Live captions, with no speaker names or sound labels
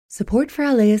Support for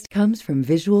LAist comes from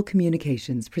Visual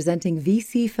Communications, presenting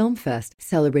VC Film Fest,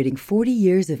 celebrating 40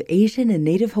 years of Asian and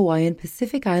Native Hawaiian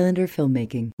Pacific Islander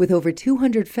filmmaking, with over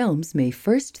 200 films May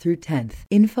 1st through 10th.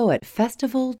 Info at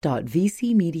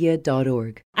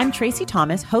festival.vcmedia.org. I'm Tracy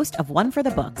Thomas, host of One for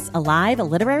the Books, a live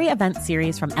literary event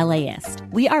series from LAist.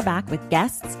 We are back with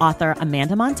guests, author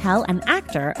Amanda Montell and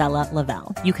actor Bella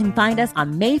Lavelle. You can find us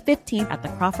on May 15th at the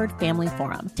Crawford Family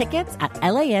Forum. Tickets at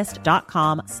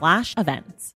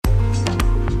laist.com/events.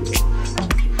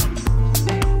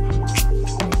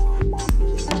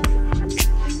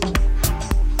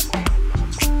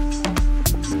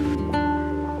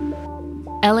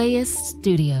 LAist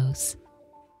Studios.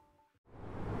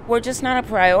 We're just not a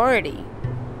priority.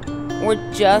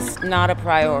 We're just not a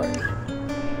priority.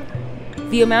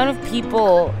 The amount of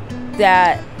people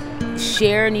that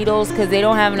share needles because they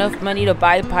don't have enough money to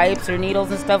buy pipes or needles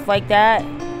and stuff like that,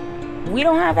 we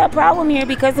don't have that problem here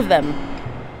because of them.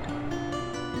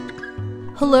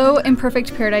 Hello,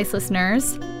 Imperfect Paradise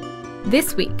listeners.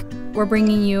 This week, we're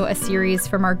bringing you a series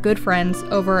from our good friends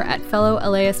over at fellow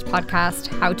LAist podcast,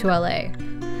 How to LA.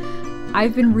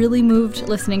 I've been really moved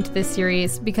listening to this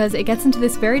series because it gets into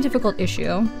this very difficult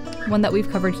issue, one that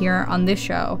we've covered here on this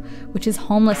show, which is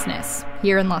homelessness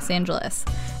here in Los Angeles,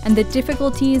 and the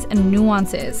difficulties and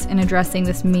nuances in addressing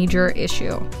this major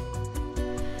issue.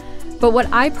 But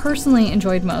what I personally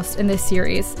enjoyed most in this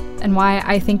series, and why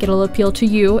I think it'll appeal to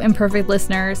you, Imperfect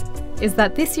listeners, is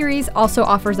that this series also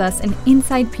offers us an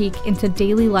inside peek into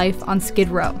daily life on Skid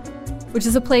Row, which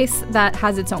is a place that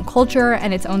has its own culture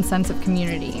and its own sense of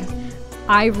community.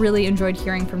 I really enjoyed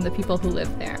hearing from the people who live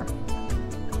there.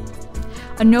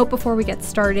 A note before we get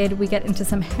started, we get into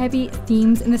some heavy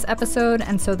themes in this episode,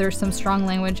 and so there's some strong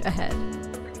language ahead.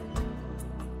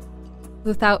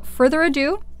 Without further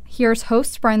ado, here's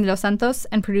host Brian de los Santos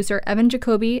and producer Evan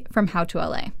Jacoby from How to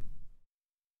LA.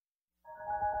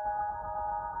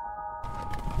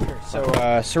 So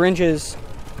syringes,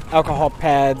 alcohol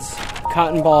pads,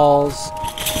 cotton balls,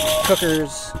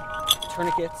 cookers,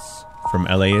 tourniquets. From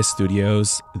LAist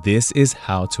Studios, this is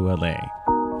How to LA.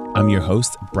 I'm your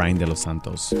host, Brian de los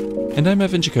Santos. And I'm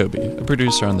Evan Jacoby, a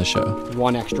producer on the show.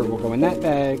 One extra will go in that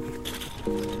bag.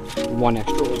 One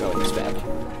extra will go in this bag.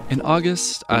 In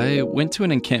August, I went to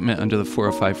an encampment under the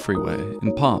 405 freeway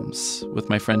in Palms with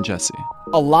my friend Jesse.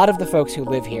 A lot of the folks who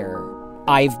live here,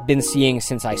 I've been seeing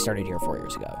since I started here 4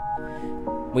 years ago.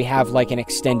 We have like an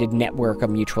extended network of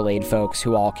mutual aid folks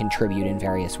who all contribute in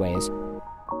various ways.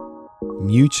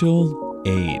 Mutual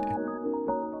aid.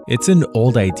 It's an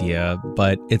old idea,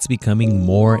 but it's becoming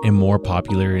more and more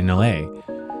popular in LA.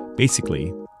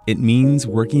 Basically, it means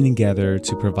working together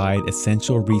to provide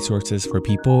essential resources for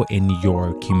people in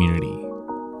your community.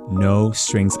 No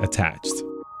strings attached.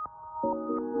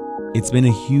 It's been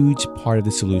a huge part of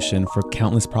the solution for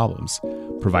countless problems,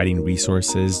 providing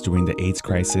resources during the AIDS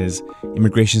crisis,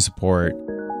 immigration support,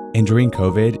 and during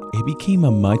COVID, it became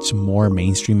a much more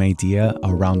mainstream idea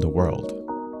around the world.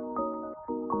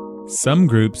 Some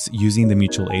groups using the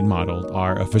mutual aid model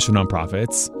are official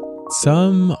nonprofits.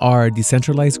 Some are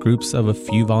decentralized groups of a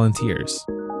few volunteers.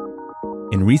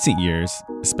 In recent years,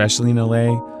 especially in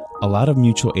LA, a lot of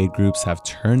mutual aid groups have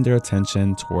turned their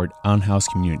attention toward unhoused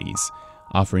communities,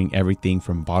 offering everything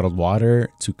from bottled water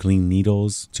to clean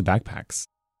needles to backpacks.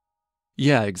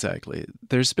 Yeah, exactly.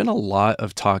 There's been a lot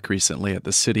of talk recently at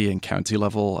the city and county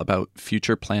level about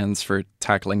future plans for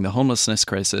tackling the homelessness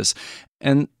crisis,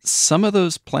 and some of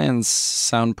those plans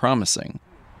sound promising.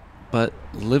 But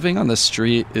living on the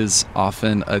street is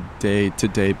often a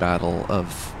day-to-day battle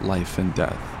of life and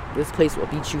death. This place will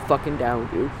beat you fucking down,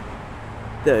 dude.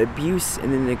 The abuse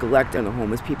and the neglect on the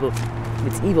homeless people,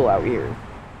 it's evil out here.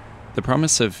 The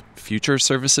promise of future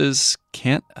services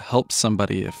can't help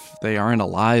somebody if they aren't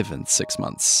alive in 6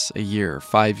 months, a year,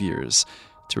 5 years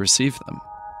to receive them.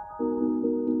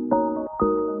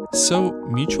 So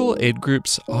mutual aid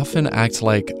groups often act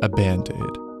like a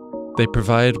Band-Aid. They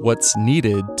provide what's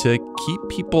needed to keep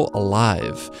people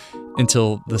alive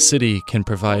until the city can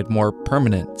provide more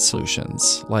permanent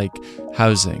solutions like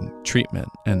housing, treatment,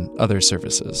 and other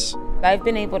services. I've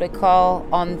been able to call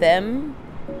on them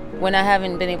when I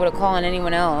haven't been able to call on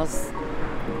anyone else.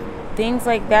 Things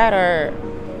like that are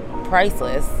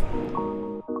priceless.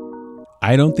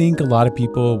 I don't think a lot of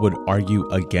people would argue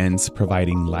against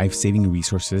providing life-saving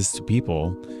resources to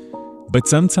people, but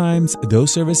sometimes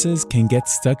those services can get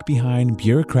stuck behind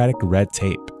bureaucratic red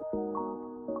tape.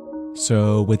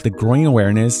 So with the growing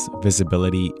awareness,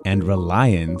 visibility, and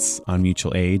reliance on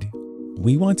mutual aid,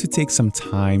 we want to take some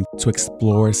time to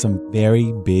explore some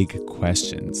very big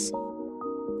questions.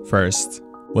 First,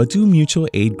 what do mutual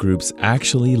aid groups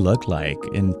actually look like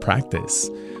in practice?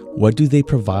 what do they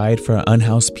provide for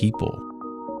unhoused people?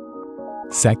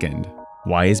 Second,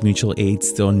 why is mutual aid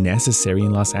still necessary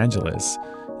in Los Angeles?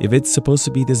 If it's supposed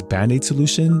to be this Band-Aid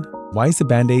solution, why is the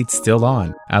Band-Aid still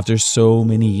on after so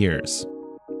many years?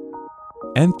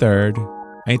 And third,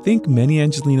 I think many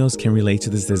Angelenos can relate to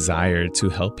this desire to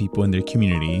help people in their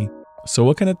community. So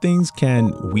what kind of things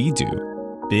can we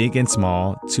do, big and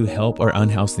small, to help our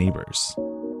unhoused neighbors?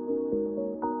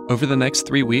 Over the next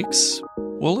 3 weeks,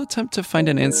 we'll attempt to find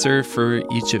an answer for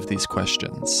each of these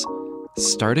questions,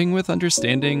 starting with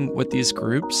understanding what these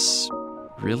groups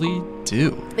really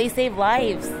do. They save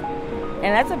lives, and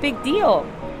that's a big deal.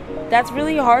 That's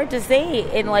really hard to say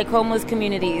in homeless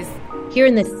communities. Here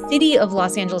in the city of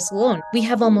Los Angeles alone, we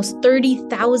have almost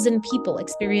 30,000 people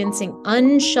experiencing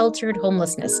unsheltered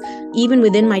homelessness. Even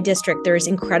within my district, there is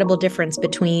incredible difference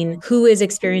between who is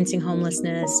experiencing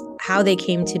homelessness, how they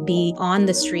came to be on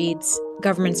the streets,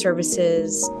 government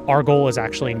services. Our goal is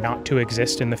actually not to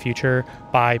exist in the future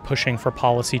by pushing for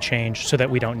policy change so that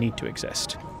we don't need to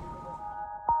exist.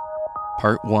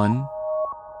 Part 1,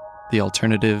 the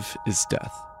alternative is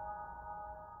death.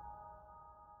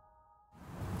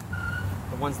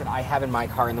 The ones that I have in my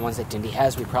car and the ones that Dindy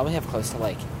has, we probably have close to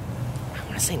I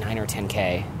want to say 9 or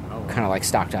 10K, kind of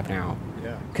stocked up now.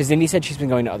 Yeah. Because Dindy said she's been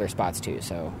going to other spots too,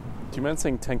 so. Do you mind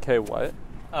saying 10K what?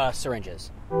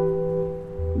 Syringes.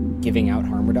 Giving out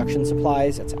harm reduction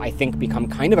supplies, it's, I think, become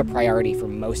kind of a priority for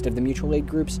most of the mutual aid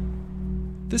groups.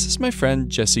 This is my friend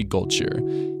Jesse Goldshear.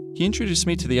 He introduced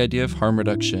me to the idea of harm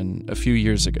reduction a few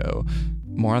years ago.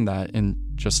 More on that in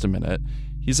just a minute.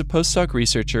 He's a postdoc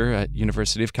researcher at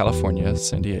University of California,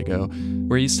 San Diego,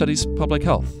 where he studies public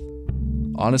health.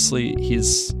 Honestly,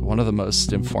 he's one of the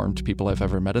most informed people I've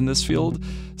ever met in this field,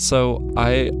 so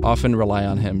I often rely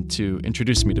on him to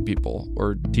introduce me to people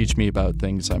or teach me about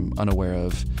things I'm unaware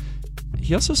of.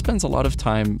 He also spends a lot of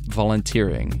time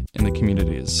volunteering in the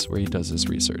communities where he does his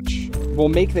research. We'll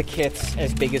make the kits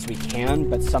as big as we can,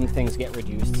 but some things get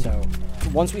reduced, so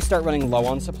once we start running low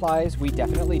on supplies, we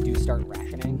definitely do start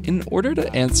rationing. In order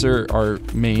to answer our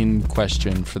main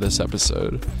question for this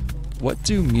episode, what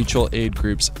do mutual aid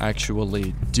groups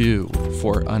actually do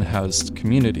for unhoused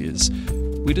communities?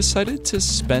 We decided to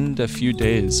spend a few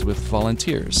days with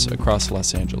volunteers across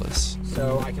Los Angeles.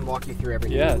 So I can walk you through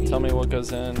everything. Yeah, tell me what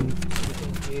goes in.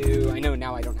 I know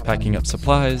now I don't have packing up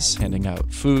supplies, handing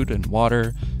out food and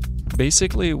water,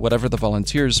 basically whatever the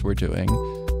volunteers were doing,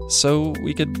 so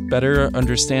we could better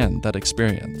understand that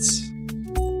experience.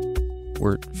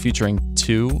 We're featuring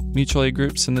 2 mutual aid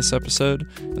groups in this episode.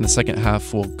 In the second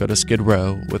half, we'll go to Skid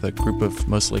Row with a group of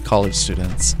mostly college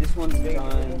students. This one's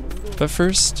done. But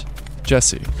first,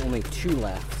 Jesse. Only 2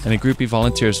 left. And a group he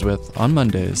volunteers with on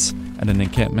Mondays at an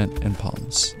encampment in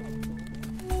Palms.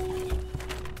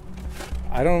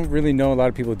 I don't really know a lot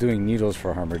of people doing needles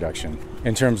for harm reduction.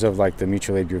 In terms of the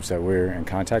mutual aid groups that we're in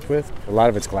contact with, a lot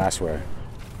of it's glassware.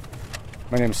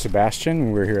 My name is Sebastian,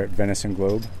 and we're here at Venison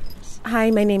Globe.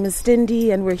 Hi, my name is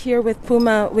Dindy, and we're here with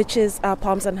Puma, which is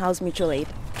Palms Unhoused Mutual Aid.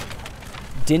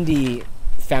 Dindy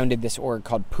founded this org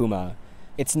called Puma.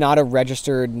 It's not a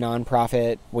registered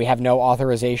nonprofit. We have no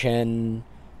authorization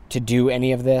to do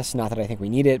any of this. Not that I think we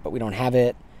need it, but we don't have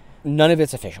it. None of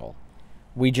it's official.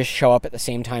 We just show up at the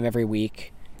same time every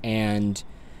week, and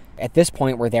at this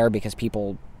point we're there because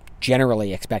people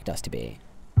generally expect us to be.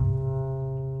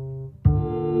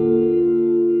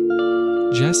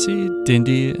 Jesse,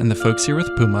 Dindy, and the folks here with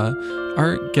Puma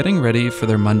are getting ready for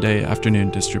their Monday afternoon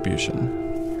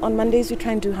distribution. On Mondays, we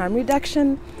try and do harm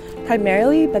reduction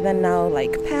primarily, but then now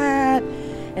Pat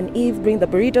and Eve bring the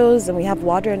burritos, and we have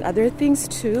water and other things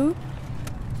too.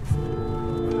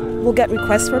 We'll get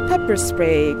requests for pepper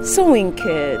spray, sewing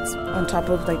kits, on top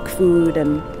of food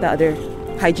and the other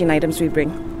hygiene items we bring.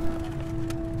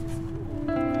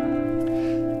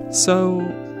 So,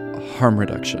 harm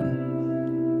reduction.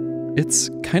 It's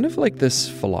kind of like this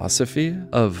philosophy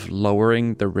of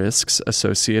lowering the risks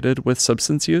associated with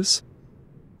substance use.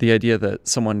 The idea that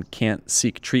someone can't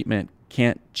seek treatment,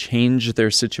 can't change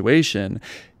their situation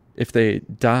if they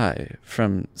die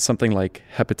from something like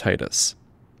hepatitis.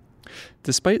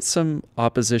 Despite some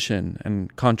opposition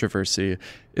and controversy,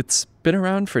 it's been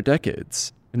around for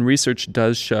decades, and research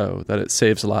does show that it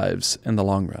saves lives in the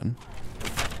long run.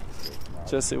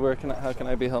 Jesse, how can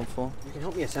I be helpful? You can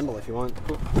help me assemble if you want.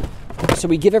 So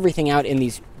we give everything out in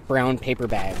these brown paper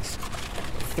bags.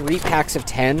 3 packs of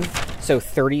 10, so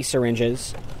 30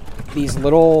 syringes. These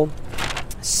little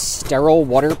sterile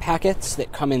water packets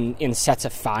that come in sets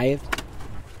of 5.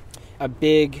 A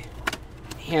big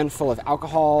handful of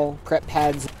alcohol, prep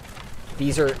pads.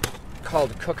 These are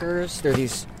called cookers. They're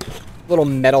these little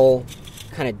metal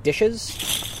kind of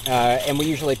dishes. And we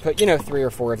usually put, 3 or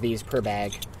 4 of these per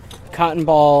bag. Cotton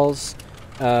balls,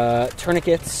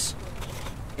 tourniquets,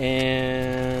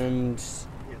 and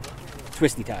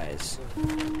twisty ties.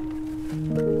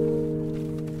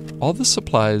 All the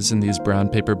supplies in these brown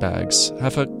paper bags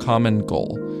have a common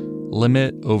goal: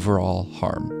 limit overall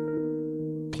harm.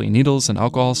 Clean needles and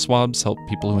alcohol swabs help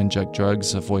people who inject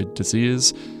drugs avoid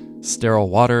disease. Sterile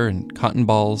water and cotton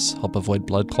balls help avoid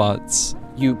blood clots.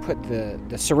 You put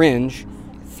the syringe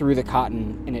through the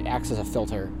cotton and it acts as a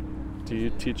filter. Do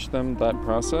you teach them that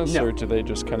process, No. or do they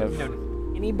just kind of...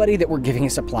 No. Anybody that we're giving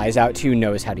supplies out to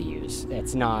knows how to use.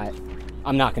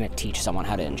 I'm not going to teach someone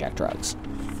how to inject drugs,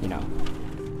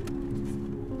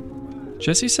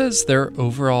 Jesse says their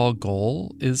overall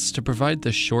goal is to provide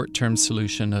the short-term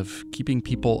solution of keeping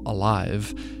people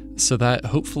alive so that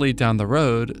hopefully down the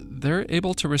road, they're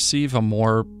able to receive a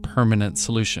more permanent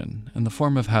solution in the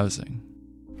form of housing.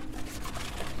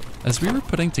 As we were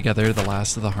putting together the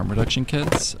last of the harm reduction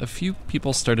kits, a few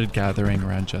people started gathering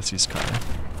around Jesse's car.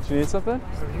 Do you need something?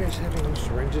 Are you guys having any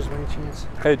syringes by any chance?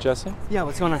 Hey, Jesse? Yeah,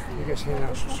 what's going on? You guys handing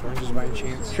out some syringes by any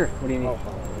chance? Sure. What do you need?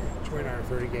 29 or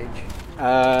 30 gauge.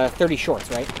 30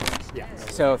 shorts, right? Yeah.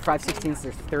 So 5/16,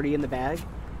 there's 30 in the bag,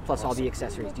 plus all the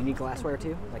accessories. Do you need glassware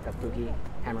too? Like a boogie,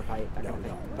 hammer pipe, that kind of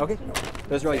thing? Okay.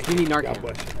 Those are all. Do you need Narcan? God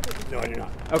bless you. No, I do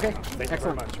not. Okay. Thank you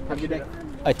Excellent. very much. Have a good day.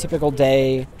 A typical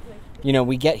day,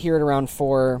 we get here at around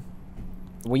 4.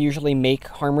 We usually make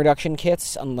harm reduction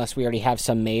kits unless we already have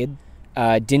some made.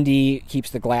 Dindy keeps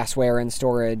the glassware in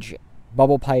storage,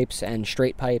 bubble pipes and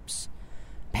straight pipes.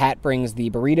 Pat brings the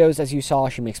burritos, as you saw.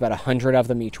 She makes about 100 of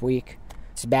them each week.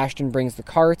 Sebastian brings the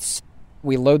carts.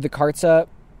 We load the carts up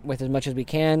with as much as we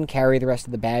can, carry the rest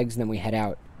of the bags, and then we head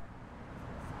out.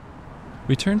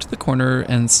 We turned the corner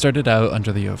and started out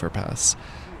under the overpass.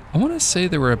 I want to say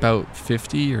there were about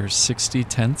 50 or 60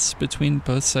 tents between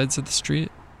both sides of the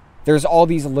street. There's all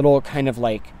these little kind of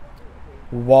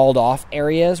walled off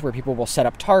areas where people will set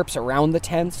up tarps around the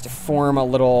tents to form a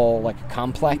little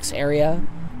complex area.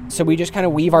 So we just kind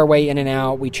of weave our way in and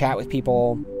out. We chat with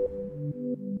people.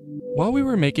 While we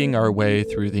were making our way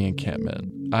through the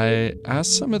encampment, I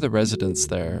asked some of the residents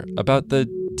there about the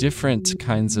different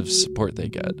kinds of support they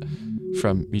get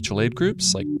from mutual aid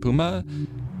groups like Puma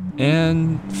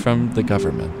and from the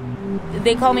government.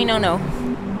 They call me No-No.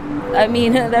 I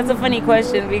mean, that's a funny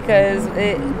question because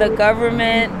the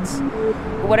government,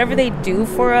 whatever they do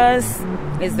for us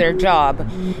is their job.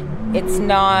 It's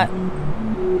not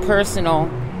personal.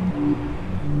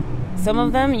 Some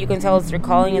of them, you can tell it's their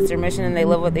calling, it's their mission, and they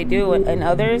love what they do. And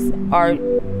others are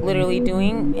literally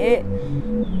doing it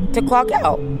to clock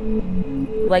out,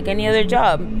 like any other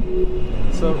job.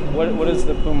 So what is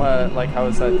the Puma, how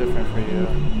is that different for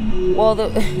you? Well, the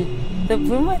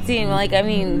Puma team,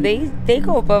 they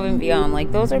go above and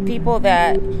beyond. Those are people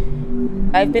that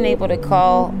I've been able to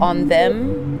call on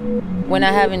them when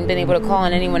I haven't been able to call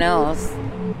on anyone else.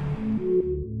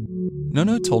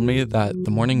 Nono told me that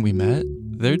the morning we met,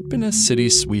 there'd been a city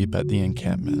sweep at the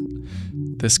encampment.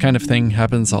 This kind of thing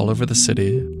happens all over the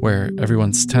city, where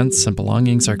everyone's tents and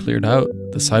belongings are cleared out,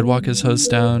 the sidewalk is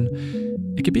hosed down.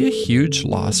 It could be a huge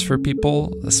loss for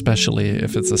people, especially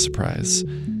if it's a surprise.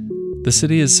 The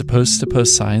city is supposed to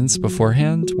post signs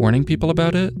beforehand warning people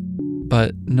about it,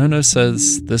 but Nono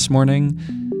says this morning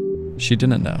she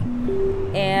didn't know.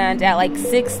 And at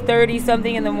 6:30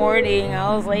 something in the morning,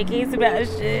 I was like, "Hey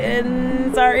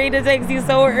Sebastian, sorry to text you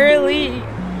so early,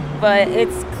 but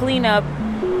it's cleanup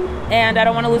and I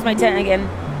don't want to lose my tent again."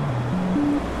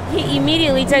 He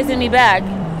immediately texted me back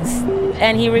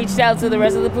and he reached out to the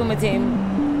rest of the Puma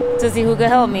team to see who could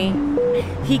help me.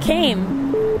 He came.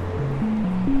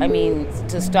 I mean,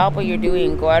 to stop what you're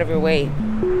doing, go out of your way.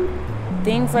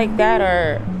 Things like that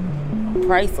are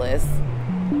priceless.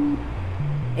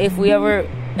 If we ever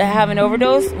have an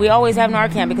overdose, we always have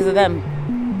Narcan because of them.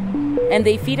 And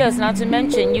they feed us, not to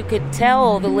mention, you could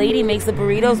tell the lady makes the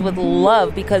burritos with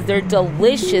love because they're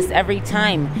delicious every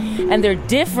time. And they're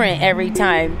different every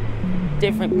time.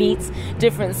 Different meats,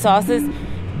 different sauces.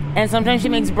 And sometimes she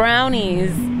makes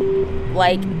brownies.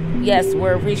 Yes,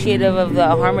 we're appreciative of the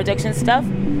harm reduction stuff.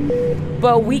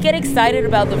 But we get excited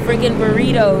about the freaking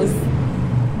burritos.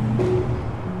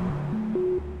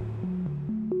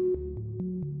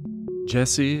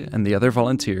 Jesse and the other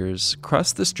volunteers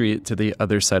crossed the street to the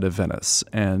other side of Venice,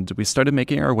 and we started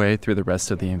making our way through the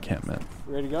rest of the encampment.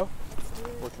 Ready to go?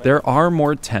 There are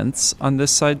more tents on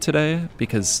this side today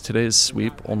because today's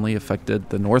sweep only affected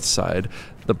the north side,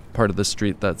 the part of the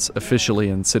street that's officially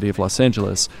in the city of Los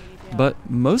Angeles. But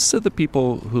most of the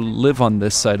people who live on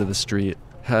this side of the street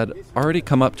had already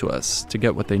come up to us to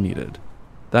get what they needed.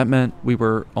 That meant we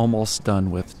were almost done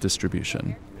with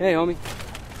distribution. Hey, homie.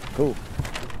 Cool.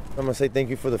 I'm gonna say thank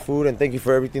you for the food and thank you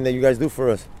for everything that you guys do for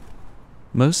us.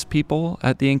 Most people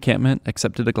at the encampment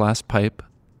accepted a glass pipe.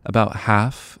 About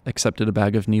half accepted a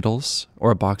bag of needles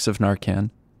or a box of Narcan.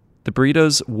 The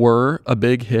burritos were a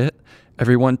big hit.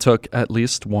 Everyone took at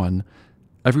least one.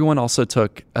 Everyone also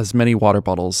took as many water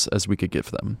bottles as we could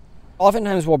give them.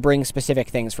 Oftentimes we'll bring specific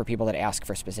things for people that ask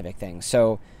for specific things.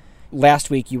 So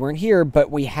last week you weren't here, but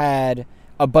we had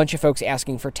a bunch of folks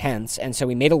asking for tents, and so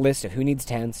we made a list of who needs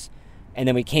tents, and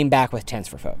then we came back with tents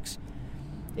for folks.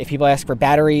 If people ask for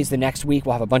batteries, the next week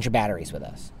we'll have a bunch of batteries with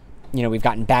us. You know, we've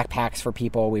gotten backpacks for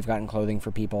people, we've gotten clothing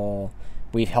for people,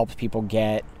 we've helped people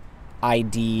get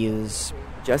IDs.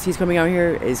 Jesse's coming out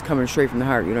here is coming straight from the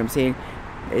heart, you know what I'm saying?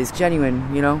 It's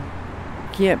genuine, you know?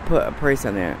 Can't put a price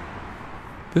on that.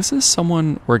 This is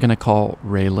someone we're going to call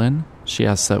Raylan. She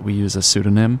asks that we use a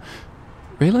pseudonym.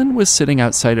 Raylan was sitting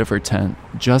outside of her tent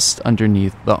just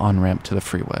underneath the on-ramp to the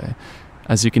freeway.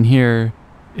 As you can hear,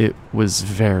 it was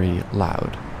very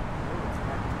loud.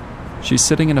 She's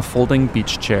sitting in a folding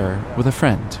beach chair with a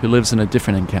friend who lives in a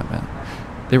different encampment.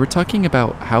 They were talking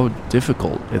about how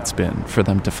difficult it's been for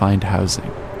them to find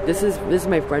housing. This is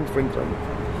my friend Franklin.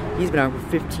 He's been out for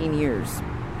 15 years.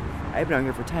 I've been out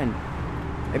here for 10.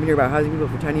 I've been here about housing people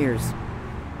for 10 years.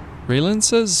 Raylan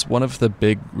says one of the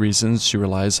big reasons she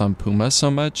relies on Puma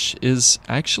so much is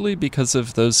actually because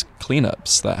of those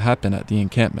cleanups that happen at the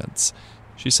encampments.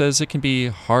 She says it can be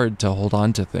hard to hold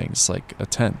on to things like a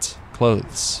tent,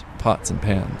 clothes, pots and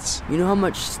pans. You know how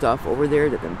much stuff over there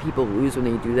that them people lose when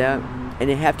they do that? And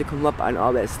they have to come up on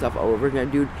all that stuff all over again,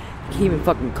 dude. You can't even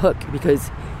fucking cook because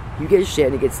you get shit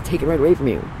and it gets taken right away from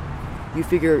you. You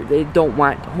figure they don't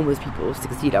want homeless people to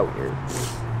succeed out here.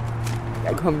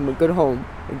 I come from a good home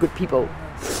and good people.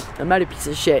 I'm not a piece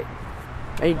of shit.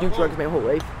 I didn't do drugs my whole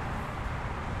life.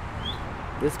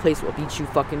 This place will beat you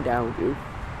fucking down, dude.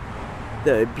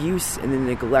 The abuse and the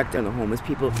neglect on the homeless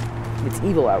people, it's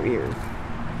evil out here.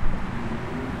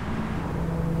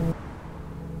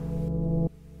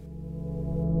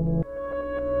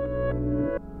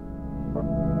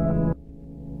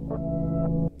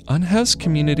 Unhoused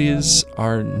communities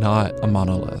are not a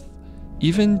monolith.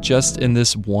 Even just in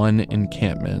this one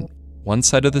encampment, one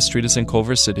side of the street is in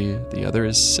Culver City, the other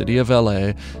is City of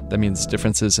LA. That means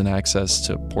differences in access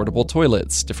to portable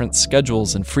toilets, different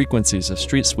schedules and frequencies of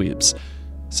street sweeps.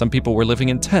 Some people were living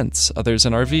in tents, others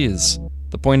in RVs.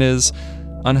 The point is,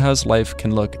 unhoused life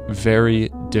can look very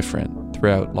different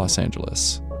throughout Los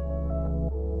Angeles.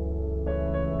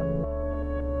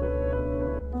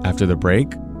 After the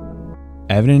break,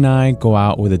 Evan and I go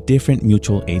out with a different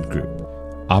mutual aid group,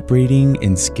 operating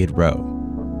in Skid Row.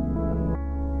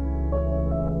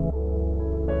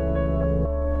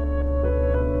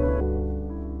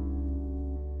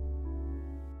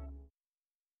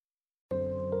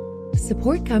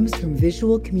 Support comes from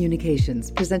Visual Communications,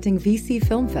 presenting VC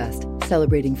Film Fest,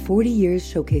 celebrating 40 years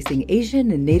showcasing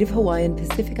Asian and Native Hawaiian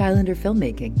Pacific Islander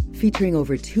filmmaking, featuring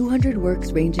over 200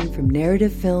 works ranging from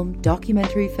narrative film,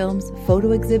 documentary films,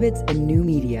 photo exhibits, and new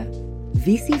media.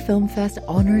 VC Film Fest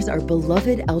honors our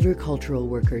beloved elder cultural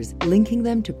workers, linking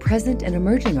them to present and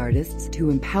emerging artists to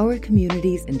empower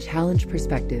communities and challenge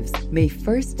perspectives. May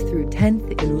 1st through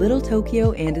 10th in Little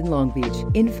Tokyo and in Long Beach.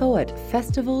 Info at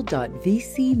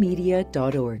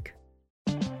festival.vcmedia.org.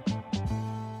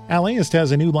 LAist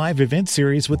has a new live event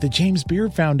series with the James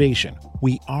Beard Foundation.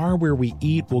 We Are Where We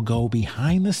Eat will go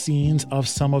behind the scenes of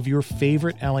some of your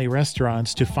favorite LA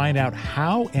restaurants to find out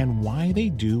how and why they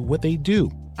do what they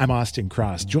do. I'm Austin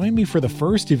Cross. Join me for the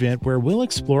first event where we'll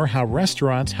explore how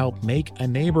restaurants help make a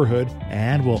neighborhood,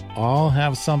 and we'll all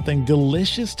have something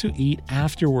delicious to eat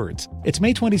afterwards. It's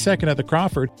May 22nd at the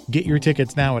Crawford. Get your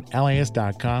tickets now at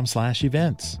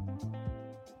laist.com/events.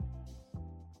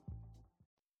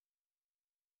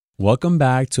 Welcome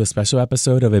back to a special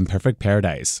episode of Imperfect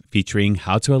Paradise, featuring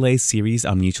How to LA series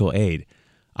on mutual aid.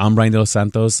 I'm Brian De Los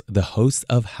Santos, the host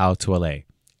of How to LA.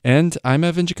 And I'm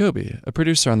Evan Jacoby, a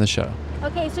producer on the show.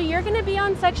 Okay, so you're going to be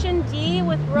on section D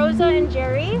with Rosa and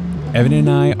Jerry. Evan and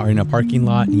I are in a parking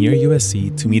lot near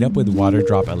USC to meet up with Water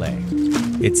Drop LA.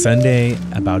 It's Sunday,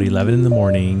 about 11 in the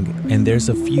morning, and there's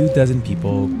a few dozen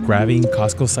people grabbing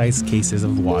Costco-sized cases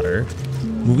of water,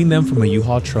 moving them from a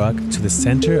U-Haul truck to the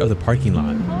center of the parking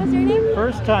lot. What was your name?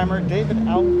 First timer, David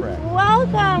Albrecht.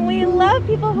 Welcome. We love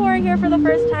people who are here for the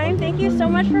first time. Thank you so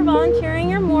much for volunteering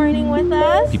your morning with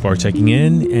us. People are checking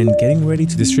in and getting ready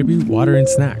to distribute water and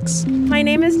snacks. My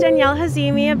name is Danielle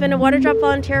Hazimi. I've been a Water Drop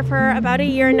volunteer for about a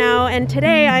year now, and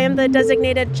today I am the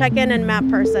designated check-in and map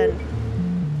person.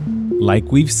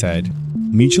 Like we've said,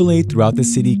 mutual aid throughout the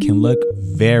city can look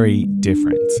very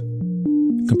different.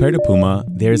 Compared to Puma,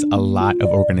 there's a lot of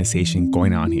organization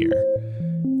going on here.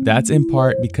 That's in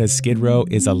part because Skid Row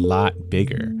is a lot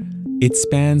bigger. It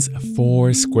spans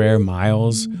 4 square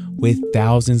miles with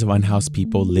thousands of unhoused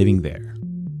people living there.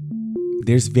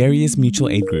 There's various mutual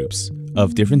aid groups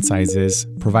of different sizes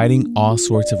providing all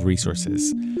sorts of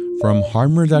resources, from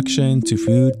harm reduction to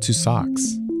food to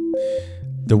socks.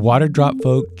 The water drop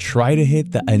folk try to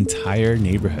hit the entire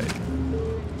neighborhood.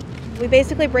 We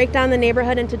basically break down the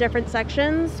neighborhood into different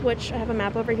sections, which I have a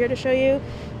map over here to show you.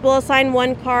 We'll assign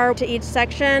 1 car to each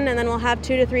section, and then we'll have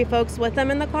 2 to 3 folks with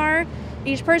them in the car.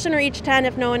 Each person, or each 10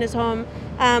 if no one is home,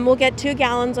 will get 2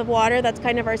 gallons of water. That's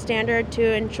kind of our standard to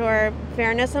ensure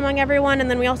fairness among everyone.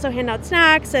 And then we also hand out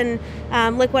snacks and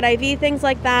liquid IV, things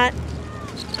like that.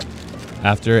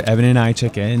 After Evan and I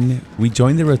check in, we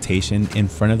join the rotation in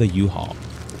front of the U-Haul.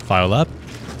 File up,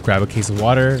 grab a case of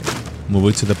water,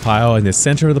 move it to the pile in the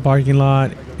center of the parking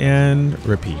lot, and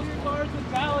repeat.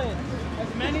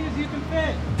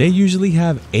 They usually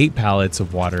have 8 pallets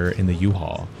of water in the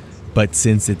U-Haul, but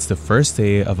since it's the first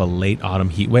day of a late autumn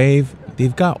heat wave,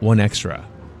 they've got 1 extra.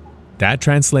 That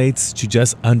translates to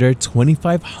just under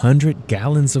 2,500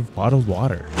 gallons of bottled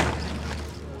water.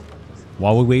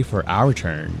 While we wait for our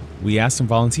turn, we asked some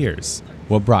volunteers,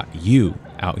 what brought you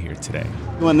out here today?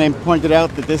 When they pointed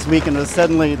out that this weekend was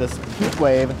suddenly this heat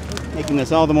wave, making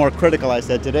this all the more critical, I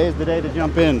said, today is the day to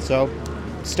jump in, so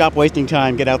stop wasting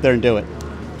time, get out there and do it.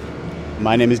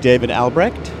 My name is David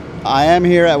Albrecht. I am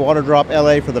here at Water Drop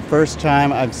LA for the first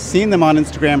time. I've seen them on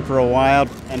Instagram for a while,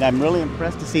 and I'm really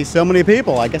impressed to see so many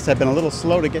people. I guess I've been a little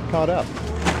slow to get caught up.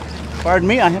 Pardon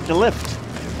me, I have to lift.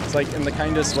 It's like, in the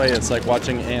kindest way, it's like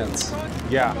watching ants.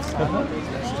 Yeah.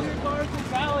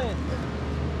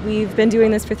 We've been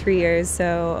doing this for 3 years,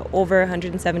 so over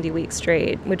 170 weeks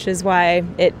straight, which is why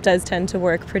it does tend to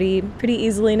work pretty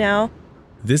easily now.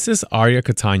 This is Aria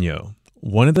Catano,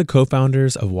 one of the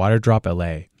co-founders of Water Drop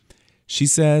LA. She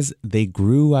says they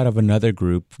grew out of another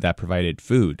group that provided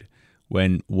food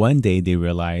when one day they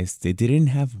realized they didn't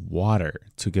have water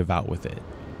to give out with it.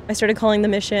 I started calling the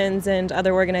missions and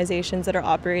other organizations that are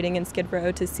operating in Skid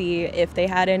Row to see if they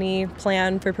had any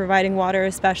plan for providing water,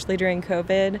 especially during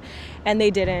COVID, and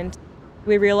they didn't.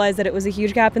 We realized that it was a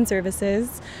huge gap in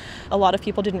services. A lot of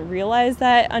people didn't realize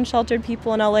that unsheltered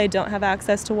people in LA don't have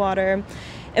access to water,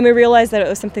 and we realized that it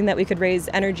was something that we could raise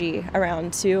energy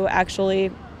around to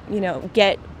actually,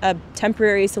 get a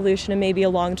temporary solution and maybe a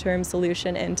long-term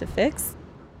solution and to fix.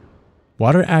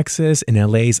 Water access in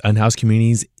LA's unhoused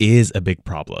communities is a big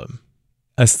problem.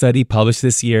 A study published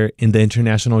this year in the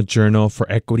International Journal for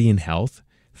Equity in Health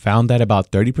found that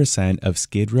about 30% of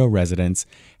Skid Row residents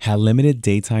had limited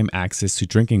daytime access to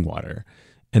drinking water,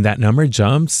 and that number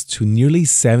jumps to nearly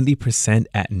 70%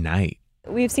 at night.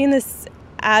 We've seen this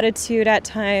attitude at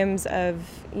times of,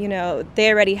 they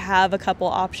already have a couple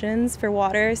options for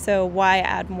water, so why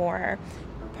add more?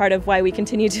 Part of why we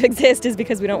continue to exist is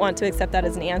because we don't want to accept that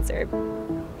as an answer.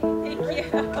 Thank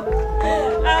you.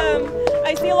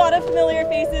 I see a lot of familiar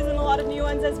faces and a lot of new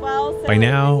ones as well. So by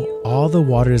now, all the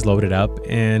water is loaded up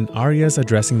and Aria's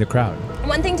addressing the crowd.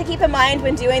 One thing to keep in mind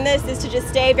when doing this is to just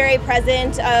stay very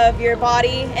present of your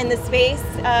body in the space.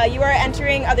 You are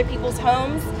entering other people's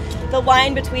homes. The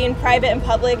line between private and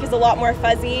public is a lot more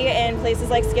fuzzy in places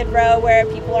like Skid Row where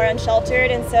people are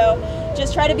unsheltered, and so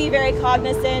just try to be very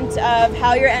cognizant of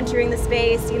how you're entering the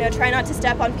space. Try not to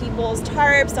step on people's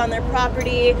tarps, on their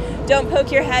property. Don't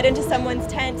poke your head into someone's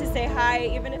tent to say hi,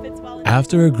 even if it's well.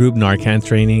 After a group Narcan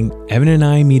training, Evan and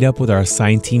I meet up with our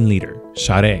assigned team leader,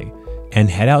 Sade, and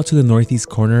head out to the northeast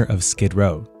corner of Skid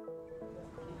Row.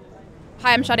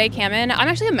 Hi, I'm Sade Kamen. I'm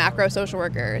actually a macro social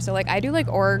worker, so I do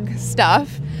org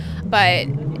stuff. But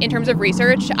in terms of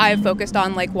research, I've focused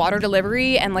on water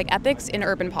delivery and ethics in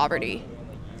urban poverty.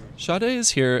 Sade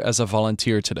is here as a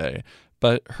volunteer today,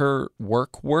 but her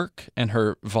work and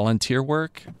her volunteer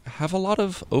work have a lot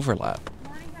of overlap.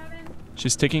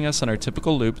 She's taking us on our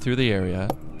typical loop through the area,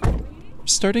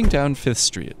 starting down 5th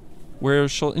Street, where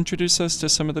she'll introduce us to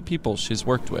some of the people she's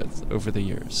worked with over the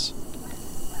years.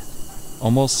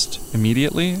 Almost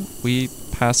immediately, we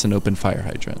pass an open fire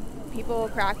hydrant. People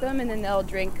crack them and then they'll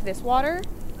drink this water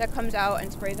that comes out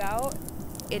and sprays out.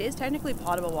 It is technically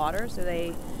potable water, so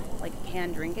they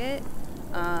can drink it,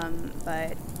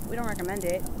 but we don't recommend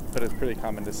it. But it's pretty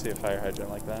common to see a fire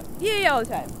hydrant like that. Yeah, all the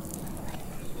time.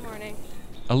 Good morning.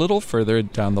 A little further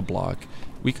down the block,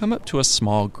 we come up to a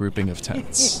small grouping of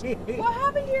tents. What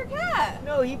happened to your cat?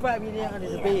 No, he probably did under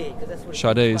the bed.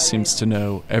 Sade seems to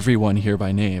know everyone here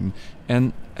by name,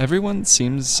 and everyone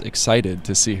seems excited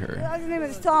to see her. His name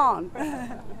is Tom.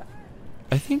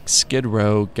 I think Skid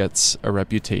Row gets a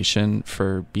reputation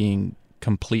for being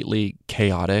completely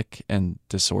chaotic and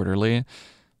disorderly,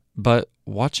 but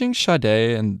watching Sade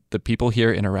and the people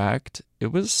here interact,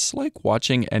 it was like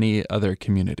watching any other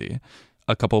community.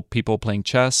 A couple people playing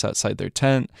chess outside their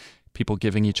tent, people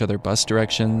giving each other bus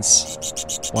directions.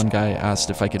 One guy asked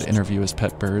if I could interview his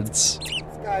pet birds.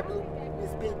 Sky Blue,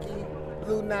 Miss Pinky,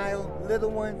 Blue Nile,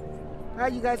 Little One, how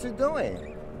you guys are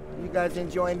doing? You guys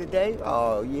enjoying the day?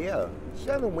 Oh, yeah.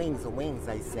 Show the wings,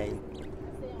 I say.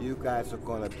 You guys are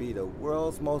gonna be the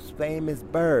world's most famous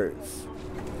birds.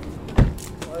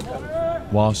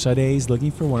 While Sade is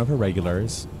looking for one of her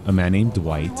regulars, a man named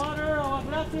Dwight,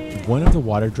 one of the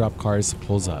water drop cars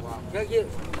pulls up. You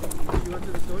went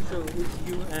to the store, so it's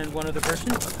you and one other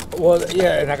person? Well,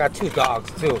 yeah, and I got 2 dogs,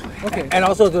 too. Okay. And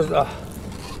also there's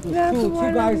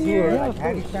two guys here.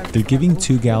 They're giving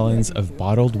 2 gallons of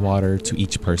bottled water to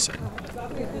each person.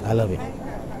 I love it.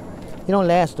 It don't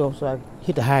last, though, so I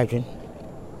hit the hydrant,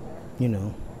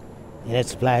 and that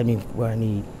supplied me where I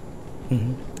need.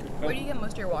 Mm-hmm. Where do you get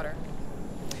most of your water?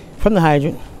 From the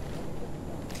hydrant.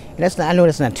 And I know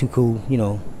that's not too cool,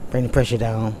 bring the pressure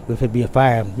down. If it be a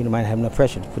fire, you might not have enough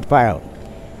pressure to put the fire out.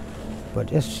 But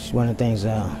that's just one of the things we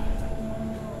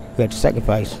have to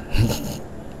sacrifice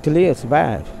to live,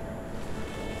 survive.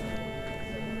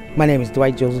 My name is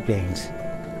Dwight Joseph Gaines.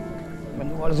 I'm in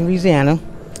New Orleans, Louisiana.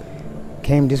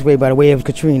 Came this way by the way of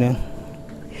Katrina.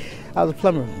 I was a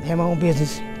plumber, had my own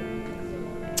business.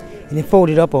 And it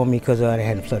folded up on me because I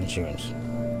had flood insurance.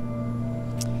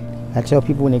 I tell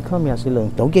people when they come here, I say,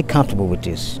 look, don't get comfortable with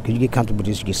this. Because you get comfortable with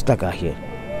this, you get stuck out here.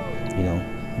 You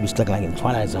be stuck like in the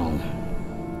Twilight Zone.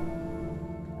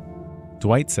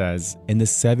 Dwight says in the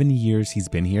 7 years he's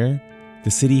been here,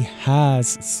 the city has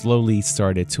slowly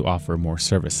started to offer more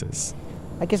services.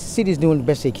 I guess the city's doing the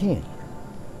best they can,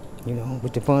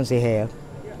 with the funds they have.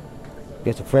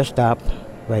 There's a fresh stop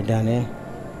right down there.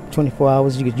 24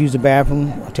 hours, you could use the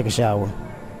bathroom or take a shower.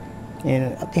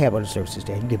 And they have other services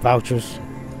there. You get vouchers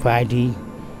for ID.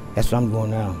 That's what I'm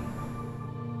doing now.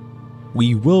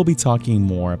 We will be talking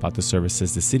more about the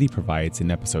services the city provides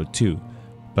in episode 2.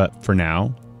 But for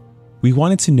now, we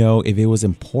wanted to know if it was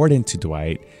important to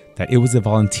Dwight that it was the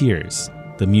volunteers,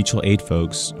 the mutual aid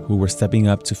folks, who were stepping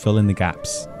up to fill in the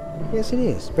gaps. Yes, it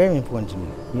is. Very important to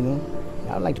me,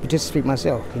 I'd like to participate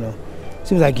myself, As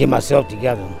soon as I get myself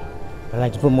together, I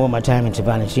like to put more of my time into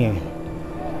volunteering.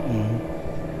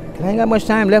 I ain't got much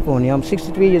time left on here. I'm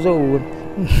 63 years old.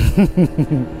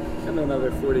 And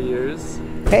another 40 years.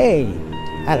 Hey,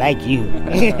 I like you.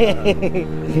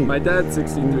 My dad's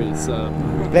 63, so.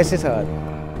 Bless his heart.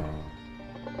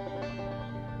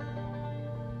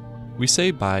 We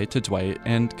say bye to Dwight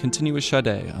and continue with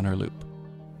Sade on our loop.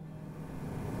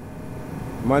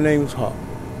 My name is Hawk.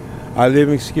 I live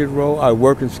in Skid Row. I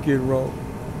work in Skid Row.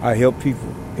 I help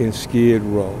people in Skid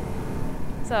Row.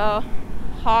 So,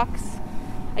 Hawk's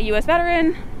a U.S.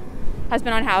 veteran, has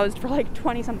been unhoused for like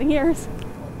 20-something years.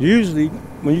 Usually,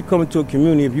 when you come into a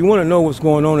community, if you want to know what's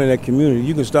going on in that community,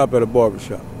 you can stop at a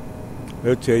barbershop.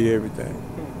 They'll tell you everything.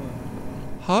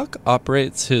 Hawk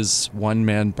operates his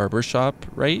one-man barbershop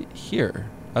right here,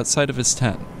 outside of his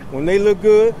tent. When they look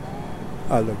good,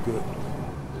 I look good.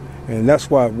 And that's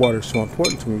why water is so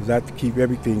important to me, is I have to keep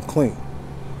everything clean.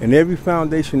 And every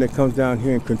foundation that comes down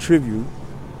here and contribute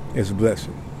is a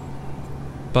blessing.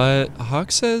 But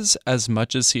Hawk says as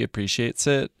much as he appreciates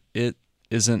it, it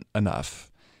isn't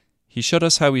enough. He showed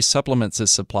us how he supplements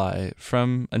his supply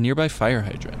from a nearby fire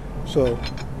hydrant. So,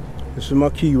 this is my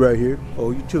key right here,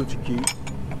 old utility key,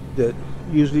 that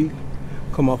usually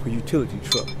come off a utility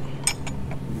truck. You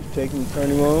just take them, turn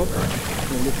them on,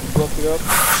 and lift the bucket up.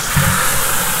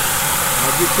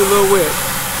 I'll get you a little wet.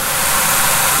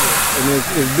 And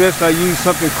it's best I use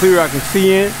something clear I can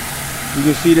see in. You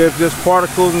can see that there's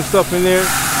particles and stuff in there.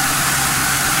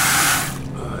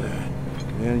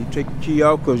 And you take the key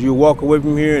out because you'll walk away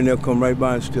from here and they'll come right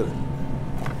by and steal it.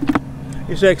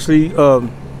 It's actually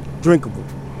drinkable,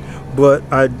 but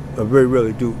I very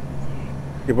rarely do.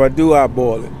 If I do, I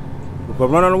boil it. If I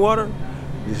run out of water,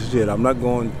 this is it. I'm not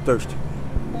going thirsty.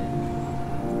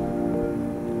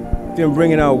 Them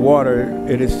bringing out water,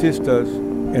 it assists us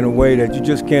in a way that you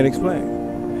just can't explain.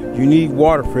 You need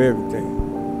water for everything.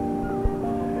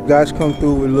 Guys come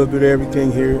through with a little bit of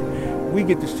everything here. We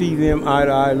get to see them eye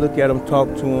to eye, look at them, talk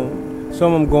to them.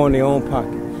 Some of them go in their own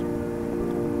pockets.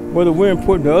 Whether we're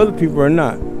important to other people or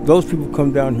not, those people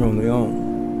come down here on their own.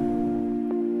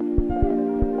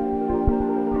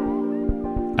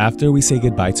 After we say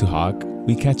goodbye to Hawk,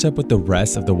 we catch up with the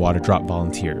rest of the water drop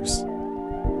volunteers.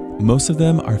 Most of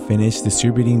them are finished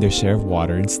distributing their share of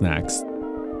water and snacks.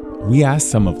 We asked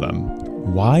some of them,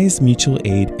 Why is mutual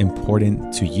aid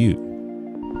important to you?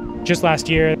 Just last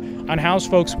year,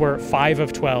 unhoused folks were 5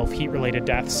 of 12 heat-related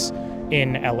deaths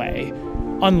in LA.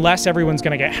 Unless everyone's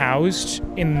going to get housed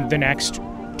in the next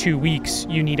 2 weeks,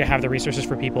 you need to have the resources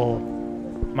for people.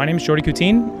 My name is Jordy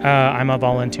Coutin. I'm a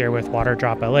volunteer with Water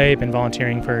Drop LA. Been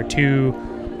volunteering for 2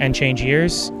 and change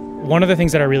years. One of the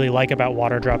things that I really like about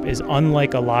Water Drop is,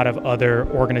 unlike a lot of other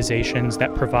organizations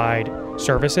that provide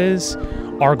services,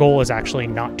 our goal is actually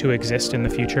not to exist in the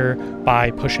future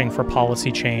by pushing for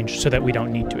policy change so that we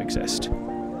don't need to exist.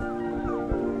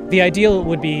 The ideal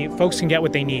would be folks can get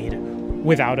what they need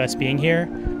without us being here.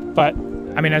 But,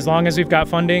 I mean, as long as we've got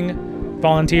funding,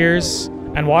 volunteers,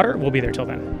 and water, we'll be there till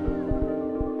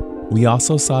then. We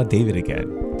also saw David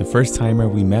again, the first timer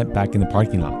we met back in the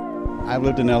parking lot. I've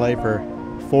lived in LA for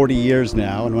 40 years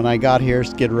now, and when I got here,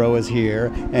 Skid Row is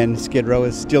here, and Skid Row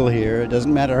is still here. It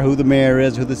doesn't matter who the mayor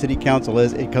is, who the city council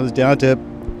is. It comes down to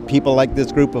people like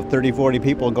this group of 30, 40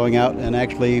 people going out and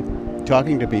actually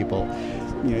talking to people.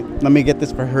 You know, let me get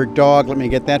this for her dog, let me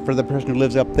get that for the person who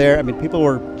lives up there. I mean, people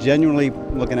were genuinely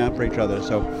looking out for each other,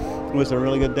 so it was a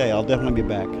really good day. I'll definitely be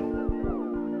back.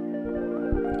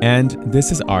 And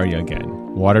this is Arya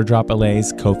again, Water Drop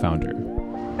LA's co-founder.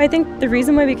 I think the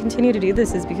reason why we continue to do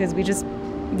this is because we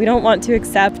don't want to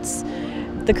accept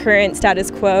the current status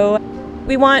quo.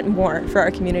 We want more for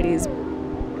our communities.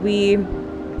 We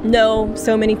know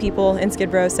so many people in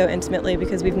Skid Row so intimately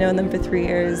because we've known them for 3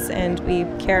 years and we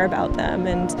care about them.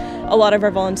 And a lot of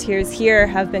our volunteers here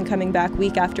have been coming back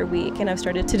week after week and have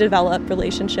started to develop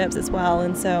relationships as well.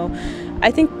 And so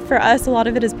I think for us, a lot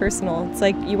of it is personal. It's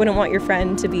like you wouldn't want your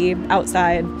friend to be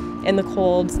outside in the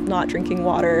cold, not drinking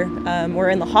water, or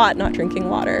in the hot, not drinking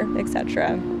water,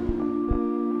 etc.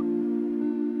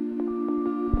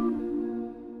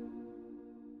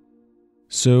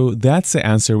 So that's the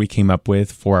answer we came up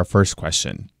with for our first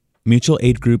question. Mutual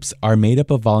aid groups are made up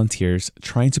of volunteers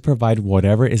trying to provide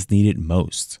whatever is needed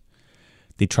most.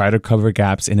 They try to cover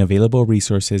gaps in available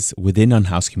resources within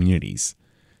unhoused communities.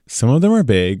 Some of them are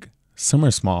big, some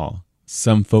are small.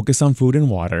 Some focus on food and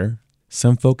water,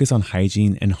 some focus on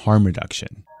hygiene and harm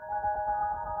reduction.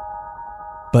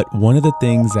 But one of the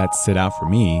things that stood out for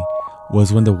me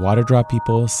was when the Water Drop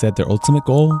people said their ultimate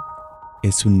goal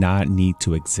is to not need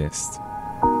to exist.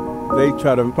 They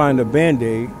try to find a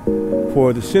Band-Aid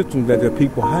for the symptoms that the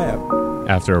people have.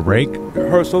 After a break,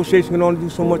 her association can only do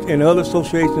so much, and other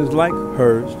associations like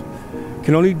hers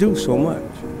can only do so much.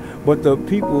 But the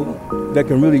people that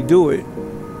can really do it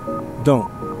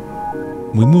don't.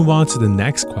 We move on to the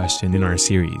next question in our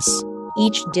series.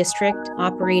 Each district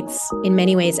operates in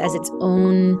many ways as its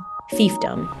own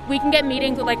fiefdom. We can get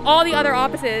meetings with like all the other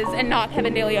offices and not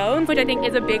Kevin De Leon, which I think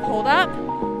is a big holdup.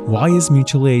 Why is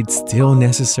mutual aid still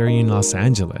necessary in Los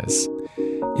Angeles?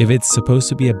 If it's supposed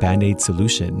to be a Band-Aid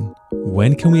solution,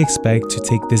 when can we expect to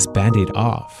take this Band-Aid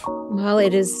off? Well,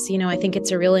 it is, I think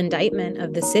it's a real indictment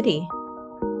of the city.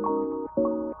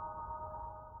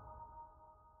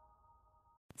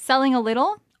 Selling a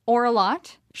little or a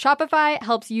lot? Shopify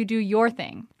helps you do your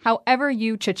thing, however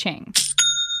you cha-ching.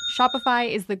 Shopify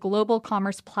is the global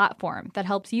commerce platform that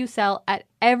helps you sell at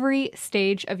every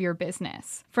stage of your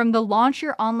business. From the launch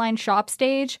your online shop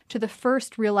stage to the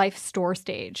first real-life store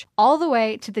stage, all the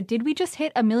way to the did we just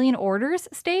hit 1 million orders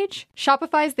stage?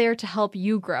 Shopify's there to help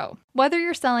you grow. Whether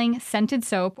you're selling scented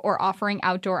soap or offering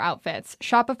outdoor outfits,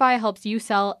 Shopify helps you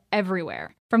sell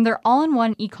everywhere. From their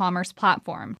all-in-one e-commerce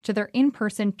platform to their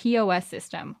in-person POS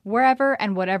system, wherever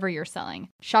and whatever you're selling,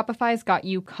 Shopify's got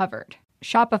you covered.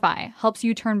 Shopify helps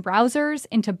you turn browsers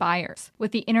into buyers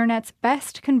with the internet's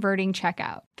best converting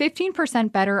checkout.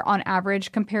 15% better on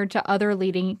average compared to other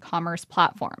leading commerce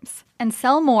platforms. And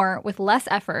sell more with less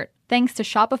effort thanks to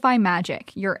Shopify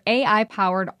Magic, your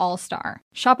AI-powered all-star.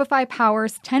 Shopify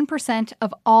powers 10%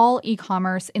 of all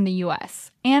e-commerce in the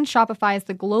US. And Shopify is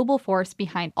the global force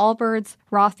behind Allbirds,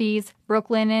 Rothy's,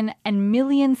 Brooklinen, and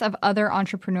millions of other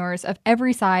entrepreneurs of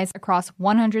every size across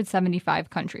 175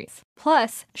 countries.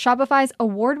 Plus, Shopify's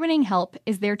award-winning help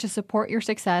is there to support your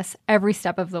success every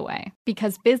step of the way.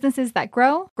 Because businesses that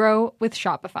grow, grow with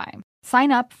Shopify.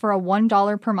 Sign up for a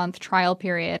 $1 per month trial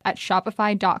period at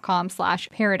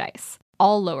shopify.com/paradise,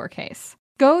 all lowercase.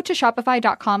 Go to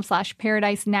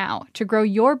shopify.com/paradise now to grow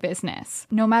your business,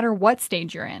 no matter what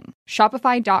stage you're in.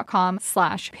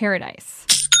 Shopify.com/paradise.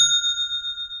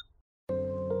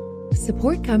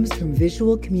 Support comes from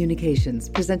Visual Communications,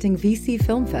 presenting VC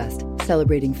Film Fest,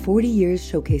 celebrating 40 years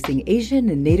showcasing Asian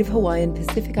and Native Hawaiian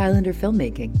Pacific Islander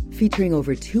filmmaking, featuring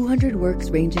over 200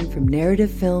 works ranging from narrative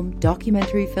film,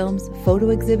 documentary films, photo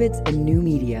exhibits, and new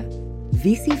media.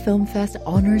 VC Film Fest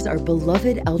honors our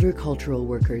beloved elder cultural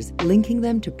workers, linking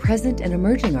them to present and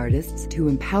emerging artists to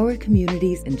empower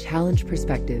communities and challenge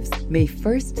perspectives. May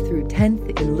 1st through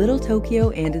 10th in Little Tokyo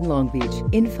and in Long Beach.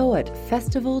 Info at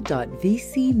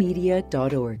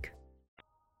festival.vcmedia.org.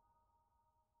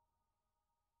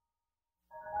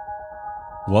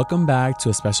 Welcome back to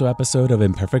a special episode of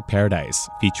Imperfect Paradise,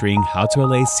 featuring How to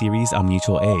LA series on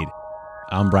mutual aid.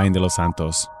 I'm Brian De Los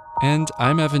Santos. And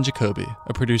I'm Evan Jacoby,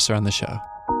 a producer on the show.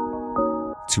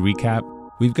 To recap,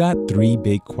 we've got 3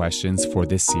 big questions for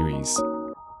this series.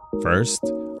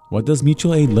 First, what does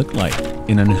mutual aid look like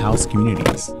in unhoused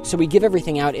communities? So we give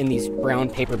everything out in these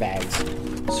brown paper bags.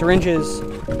 Syringes,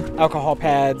 alcohol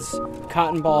pads,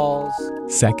 cotton balls.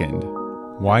 Second,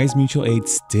 why is mutual aid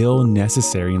still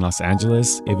necessary in Los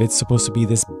Angeles if it's supposed to be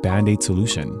this Band-Aid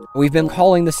solution? We've been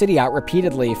calling the city out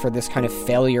repeatedly for this kind of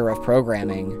failure of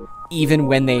programming, even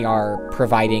when they are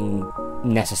providing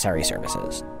necessary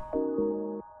services.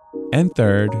 And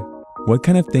third, what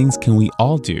kind of things can we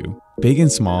all do, big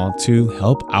and small, to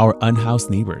help our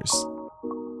unhoused neighbors?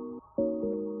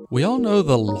 We all know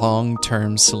the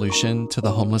long-term solution to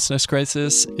the homelessness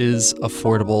crisis is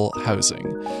affordable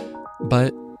housing.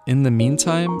 But in the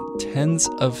meantime, tens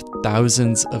of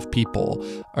thousands of people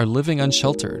are living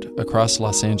unsheltered across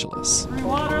Los Angeles.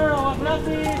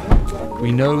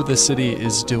 We know the city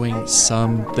is doing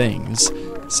some things.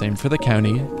 Same for the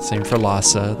county, same for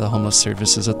LAHSA, the Homeless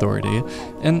Services Authority,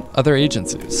 and other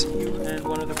agencies. And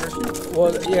one other person?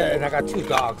 Well, yeah, and I got 2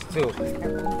 dogs, too.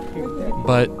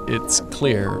 But it's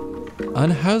clear,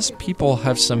 unhoused people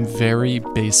have some very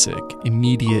basic,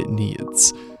 immediate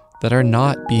needs that are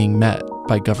not being met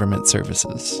by government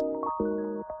services.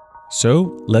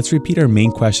 So let's repeat our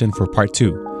main question for part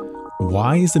 2.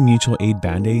 Why is the mutual aid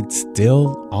Band-Aid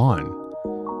still on?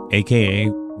 AKA,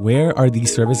 where are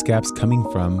these service gaps coming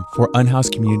from for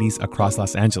unhoused communities across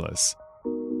Los Angeles?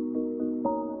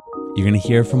 You're going to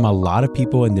hear from a lot of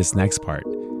people in this next part.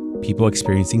 People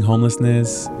experiencing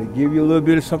homelessness. They give you a little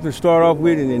bit of something to start off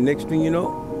with, and then next thing you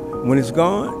know, when it's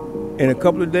gone, in a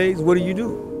couple of days, what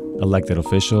do? Elected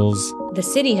officials. The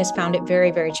city has found it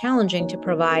very, very challenging to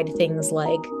provide things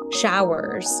like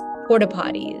showers, porta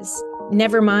potties,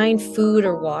 never mind food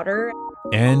or water.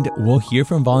 And we'll hear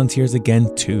from volunteers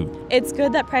again, too. It's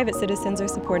good that private citizens are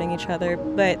supporting each other,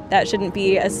 but that shouldn't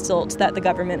be a stilt that the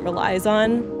government relies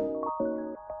on.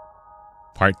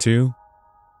 Part 2,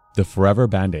 the Forever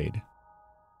Band-Aid.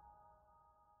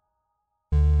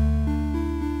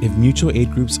 If mutual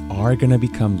aid groups are going to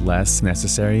become less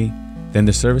necessary, then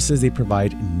the services they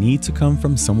provide need to come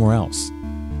from somewhere else.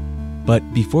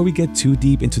 But before we get too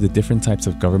deep into the different types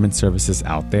of government services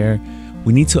out there,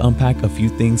 we need to unpack a few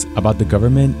things about the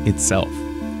government itself.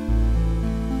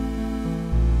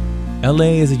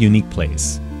 LA is a unique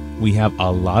place. We have a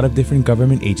lot of different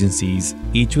government agencies,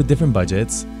 each with different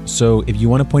budgets. So if you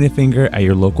want to point a finger at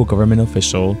your local government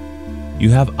official, you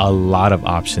have a lot of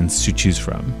options to choose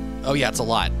from. Oh yeah, it's a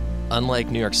lot.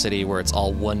 Unlike New York City, where it's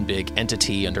all one big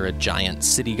entity under a giant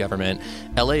city government,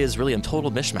 LA is really a total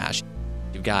mishmash.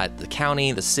 You've got the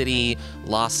county, the city,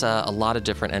 LAHSA, a lot of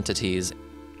different entities.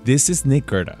 This is Nick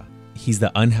Gerda. He's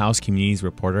the Unhoused Communities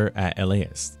reporter at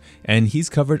LAist, and he's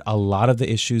covered a lot of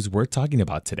the issues we're talking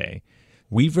about today.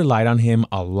 We've relied on him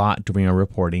a lot during our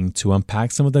reporting to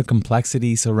unpack some of the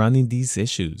complexities surrounding these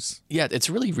issues. Yeah, it's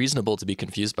really reasonable to be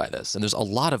confused by this, and there's a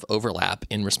lot of overlap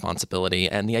in responsibility,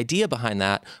 and the idea behind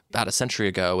that about a century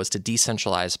ago was to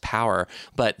decentralize power,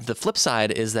 but the flip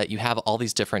side is that you have all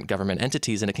these different government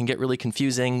entities, and it can get really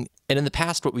confusing, and in the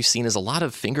past what we've seen is a lot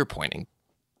of finger-pointing.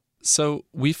 So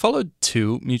we followed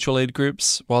 2 mutual aid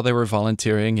groups while they were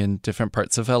volunteering in different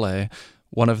parts of LA.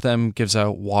 One of them gives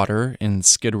out water in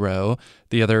Skid Row.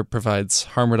 The other provides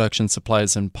harm reduction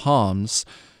supplies in Palms.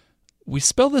 We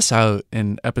spell this out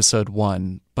in episode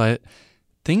 1, but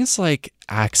things like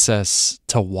access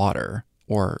to water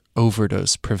or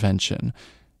overdose prevention,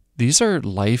 these are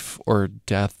life or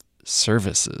death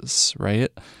services, right?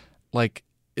 Like,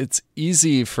 it's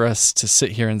easy for us to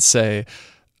sit here and say,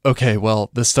 okay,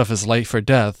 well, this stuff is life or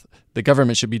death. The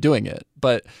government should be doing it.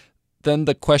 But then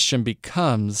the question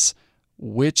becomes,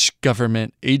 which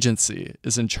government agency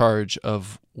is in charge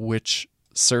of which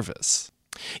service?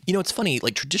 You know, it's funny,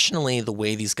 like traditionally the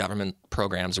way these government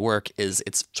programs work is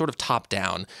it's sort of top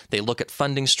down. They look at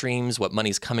funding streams, what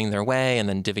money's coming their way, and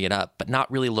then divvy it up, but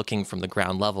not really looking from the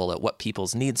ground level at what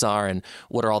people's needs are and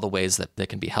what are all the ways that they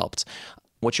can be helped.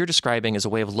 What you're describing is a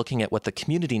way of looking at what the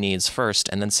community needs first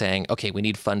and then saying, okay, we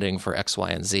need funding for X, Y,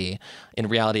 and Z. In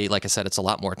reality, like I said, it's a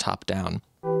lot more top down.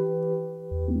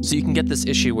 So you can get this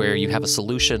issue where you have a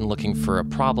solution looking for a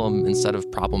problem instead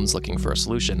of problems looking for a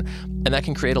solution, and that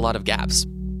can create a lot of gaps.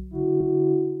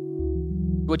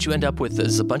 What you end up with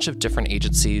is a bunch of different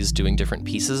agencies doing different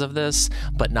pieces of this,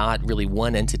 but not really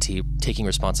one entity taking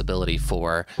responsibility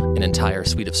for an entire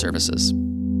suite of services.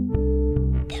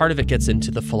 Part of it gets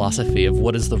into the philosophy of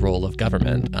what is the role of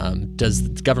government. Does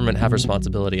government have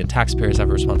responsibility and taxpayers have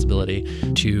a responsibility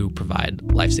to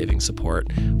provide life-saving support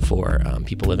for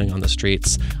people living on the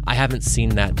streets? I haven't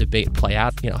seen that debate play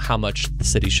out, how much the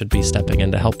city should be stepping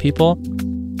in to help people.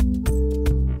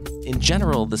 In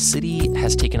general, the city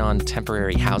has taken on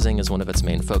temporary housing as one of its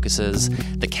main focuses.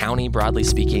 The county, broadly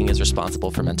speaking, is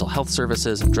responsible for mental health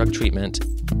services and drug treatment,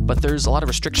 but there's a lot of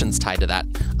restrictions tied to that.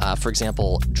 For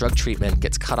example, drug treatment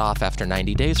gets cut off after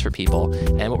 90 days for people,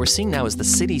 and what we're seeing now is the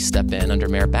city step in under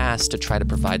Mayor Bass to try to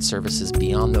provide services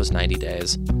beyond those 90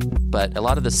 days. But a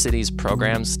lot of the city's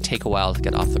programs take a while to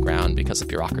get off the ground because of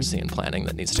bureaucracy and planning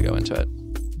that needs to go into it.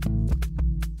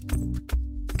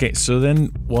 Okay, so then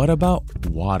what about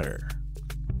water?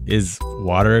 Is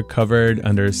water covered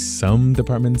under some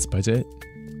department's budget?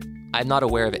 I'm not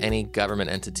aware of any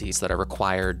government entities that are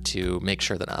required to make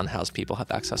sure that unhoused people have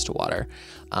access to water.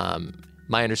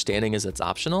 My understanding is it's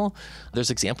optional. There's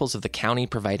examples of the county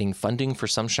providing funding for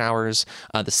some showers.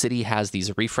 The city has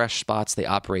these refresh spots. They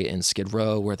operate in Skid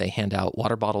Row where they hand out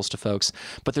water bottles to folks.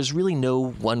 But there's really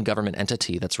no one government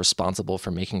entity that's responsible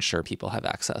for making sure people have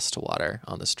access to water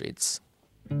on the streets.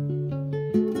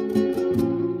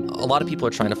 A lot of people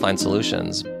are trying to find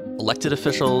solutions, elected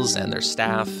officials and their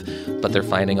staff, but they're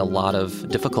finding a lot of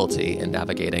difficulty in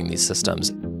navigating these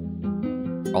systems.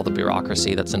 All the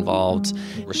bureaucracy that's involved,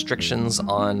 restrictions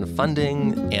on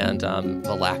funding, and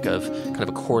the lack of kind of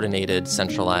a coordinated,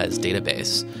 centralized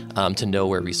database to know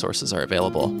where resources are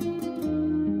available.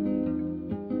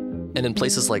 And in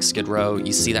places like Skid Row,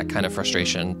 you see that kind of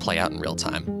frustration play out in real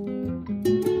time.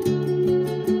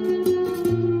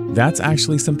 That's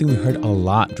actually something we heard a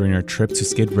lot during our trip to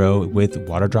Skid Row with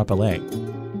Waterdrop LA.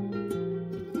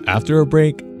 After a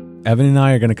break, Evan and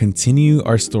I are going to continue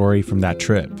our story from that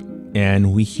trip,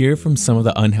 and we hear from some of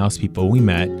the unhoused people we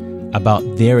met about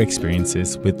their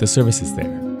experiences with the services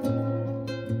there.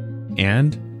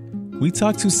 And we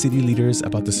talk to city leaders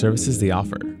about the services they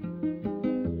offer.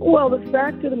 Well, the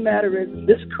fact of the matter is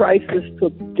this crisis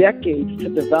took decades to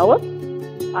develop.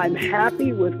 I'm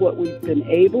happy with what we've been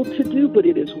able to do, but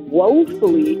it is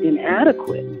woefully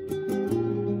inadequate.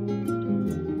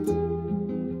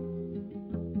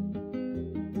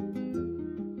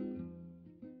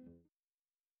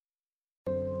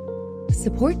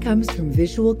 Support comes from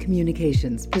Visual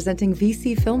Communications, presenting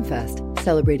VC Film Fest,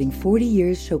 celebrating 40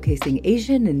 years showcasing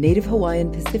Asian and Native Hawaiian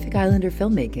Pacific Islander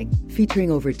filmmaking, featuring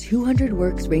over 200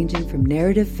 works ranging from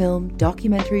narrative film,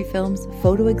 documentary films,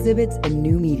 photo exhibits, and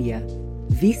new media.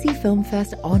 VC Film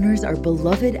Fest honors our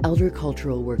beloved elder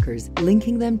cultural workers,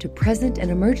 linking them to present and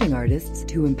emerging artists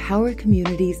to empower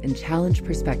communities and challenge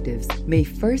perspectives. May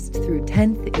 1st through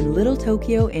 10th in Little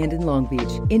Tokyo and in Long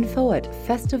Beach. Info at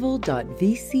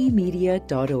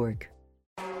festival.vcmedia.org.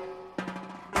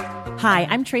 Hi,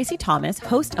 I'm Tracy Thomas,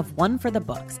 host of One for the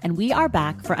Books, and we are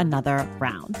back for another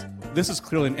round. This is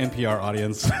clearly an NPR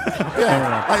audience.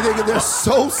 Yeah, I think they're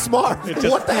so smart.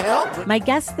 What the hell? My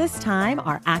guests this time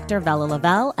are actor Vella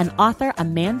Lavelle and author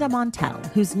Amanda Montell,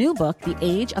 whose new book, The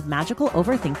Age of Magical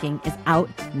Overthinking, is out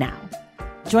now.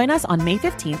 Join us on May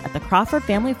 15th at the Crawford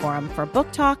Family Forum for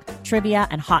book talk, trivia,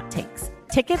 and hot takes.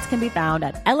 Tickets can be found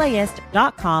at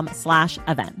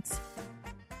laist.com/events.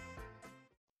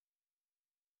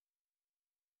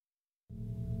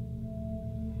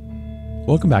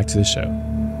 Welcome back to the show.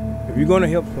 If you're going to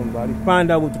help somebody,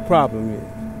 find out what the problem is.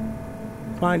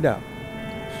 Find out.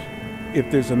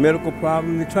 If there's a medical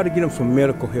problem, then try to get them some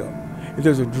medical help. If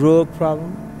there's a drug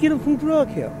problem, get them some drug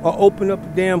help. Or open up a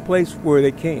damn place where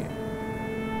they can.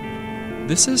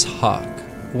 This is Hawk,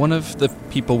 one of the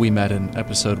people we met in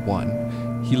episode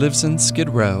 1. He lives in Skid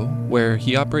Row, where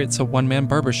he operates a one-man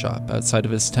barbershop outside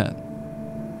of his tent.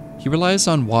 He relies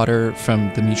on water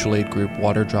from the mutual aid group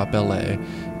Waterdrop LA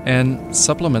and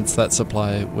supplements that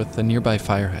supply with a nearby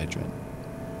fire hydrant.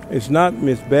 It's not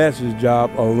Miss Bass's job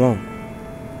alone,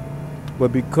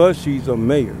 but because she's a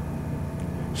mayor,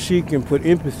 she can put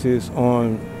emphasis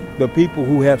on the people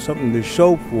who have something to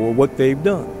show for what they've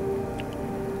done.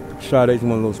 Sade's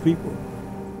one of those people.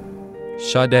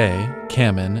 Sade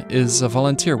Kamen is a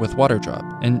volunteer with Waterdrop,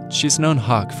 and she's known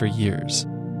Hawk for years.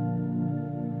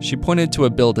 She pointed to a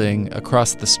building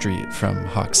across the street from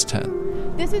Hawk's tent.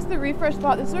 This is the refresh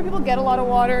spot. This is where people get a lot of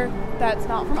water that's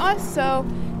not from us. So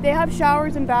they have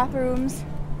showers and bathrooms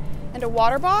and a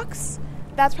water box.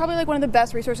 That's probably like one of the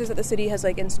best resources that the city has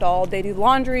like installed. They do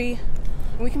laundry.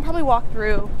 We can probably walk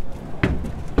through.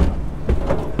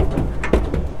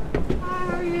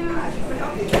 How are you? I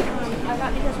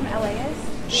got these from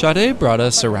LA's. Sade brought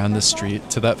us around the street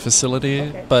to that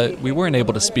facility, but we weren't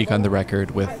able to speak on the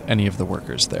record with any of the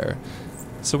workers there.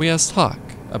 So we asked Hawk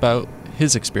about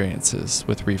his experiences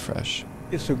with Refresh.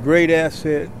 It's a great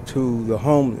asset to the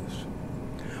homeless,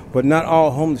 but not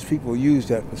all homeless people use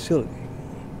that facility.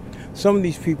 Some of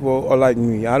these people are like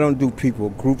me. I don't do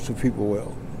groups of people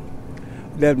well.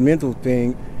 That mental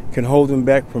thing can hold them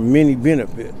back from many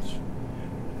benefits,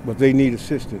 but they need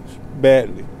assistance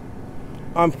badly.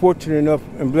 I'm fortunate enough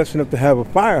and blessed enough to have a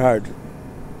fire hydrant,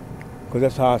 because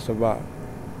that's how I survive.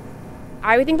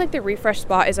 I would think like the Refresh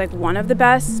spot is like one of the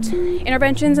best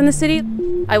interventions in the city.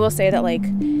 I will say that like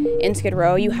in Skid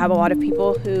Row, you have a lot of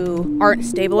people who aren't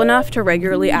stable enough to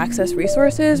regularly access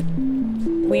resources.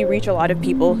 We reach a lot of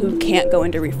people who can't go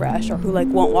into Refresh or who like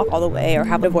won't walk all the way or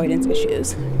have avoidance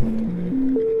issues.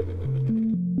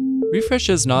 Refresh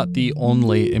is not the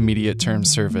only immediate term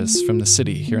service from the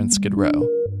city here in Skid Row.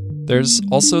 There's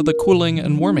also the cooling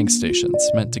and warming stations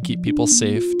meant to keep people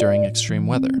safe during extreme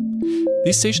weather.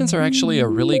 These stations are actually a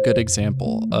really good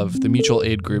example of the mutual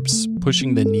aid groups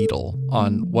pushing the needle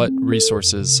on what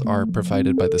resources are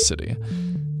provided by the city.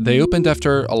 They opened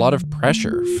after a lot of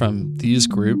pressure from these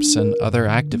groups and other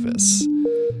activists.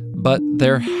 But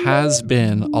there has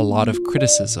been a lot of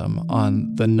criticism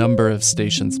on the number of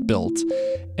stations built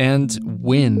and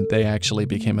when they actually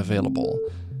became available.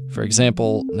 For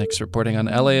example, Nick's reporting on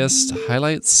LAist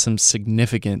highlights some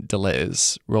significant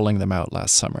delays rolling them out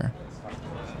last summer.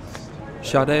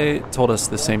 Sade told us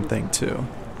the same thing too.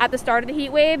 At the start of the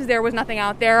heat waves, there was nothing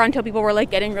out there until people were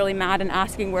like getting really mad and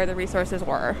asking where the resources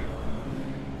were.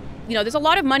 You know, there's a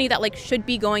lot of money that like should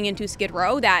be going into Skid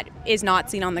Row that is not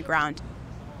seen on the ground.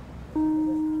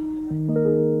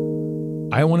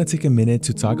 I want to take a minute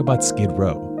to talk about Skid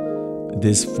Row.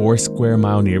 This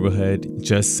 4-square-mile neighborhood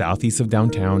just southeast of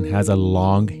downtown has a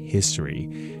long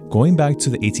history, going back to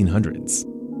the 1800s.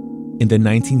 In the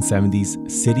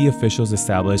 1970s, city officials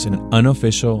established an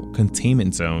unofficial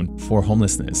containment zone for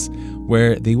homelessness,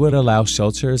 where they would allow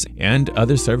shelters and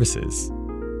other services.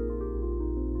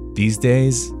 These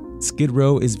days, Skid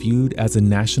Row is viewed as a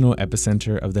national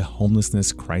epicenter of the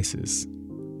homelessness crisis.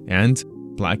 And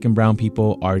Black and brown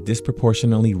people are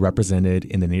disproportionately represented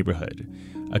in the neighborhood,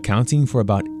 accounting for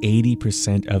about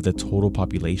 80% of the total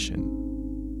population.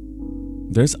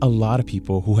 There's a lot of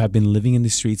people who have been living in the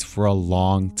streets for a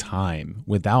long time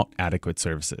without adequate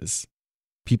services.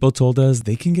 People told us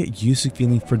they can get used to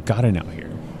feeling forgotten out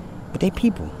here. But they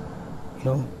people, you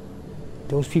know?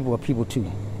 Those people are people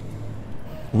too.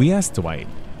 We asked Dwight,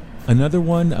 another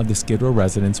one of the Skid Row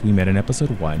residents we met in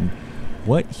episode 1,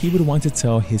 what he would want to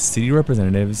tell his city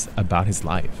representatives about his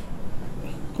life.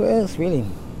 Well, it's really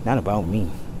not about me.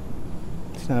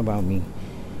 It's not about me.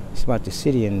 It's about the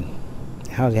city and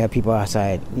how they have people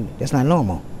outside. That's not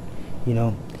normal, you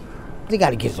know. They got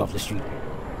to get us off the street.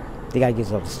 They got to get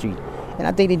us off the street. And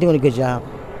I think they're doing a good job.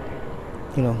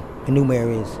 You know, the new mayor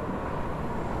is.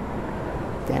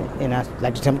 And I'd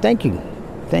like to tell them thank you.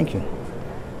 Thank you.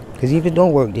 Because even if it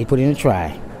don't work, they put in a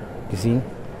try. You see?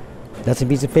 Nothing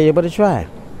beats a failure but a try.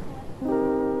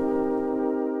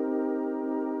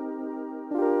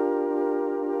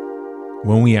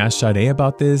 When we asked Sade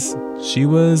about this, she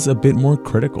was a bit more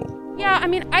critical. Yeah, I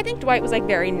mean, I think Dwight was like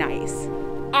very nice.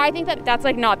 I think that that's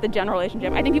like not the general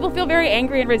relationship. I think people feel very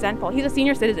angry and resentful. He's a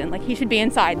senior citizen. Like, he should be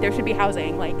inside. There should be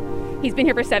housing. Like, he's been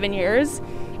here for 7 years.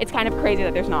 It's kind of crazy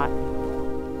that there's not.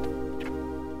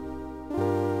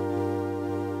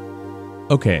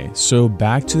 Okay, so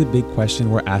back to the big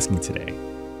question we're asking today.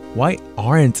 Why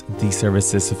aren't these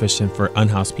services sufficient for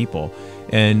unhoused people?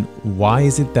 And why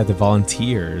is it that the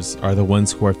volunteers are the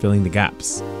ones who are filling the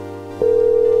gaps?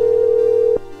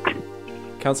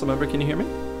 Councilmember, can you hear me?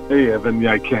 Hey, Evan.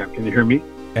 Yeah, I can. Can you hear me?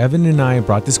 Evan and I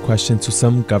brought this question to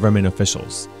some government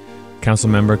officials.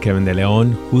 Councilmember Kevin De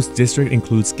Leon, whose district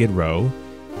includes Skid Row,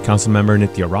 Councilmember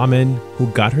Nithya Raman, who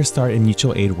got her start in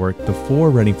mutual aid work before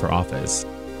running for office,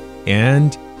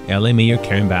 and LA Mayor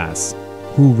Karen Bass,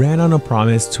 who ran on a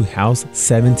promise to house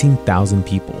 17,000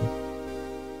 people.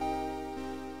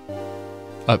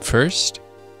 Up first,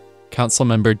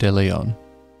 Councilmember De Leon.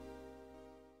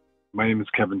 My name is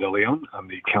Kevin De Leon. I'm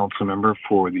the council member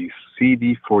for the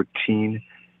CD14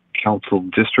 Council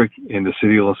District in the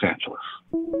city of Los Angeles.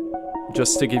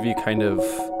 Just to give you kind of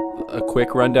a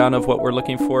quick rundown of what we're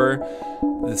looking for,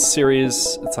 this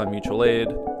series, it's on mutual aid.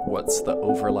 What's the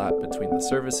overlap between the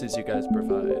services you guys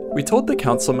provide? We told the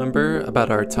council member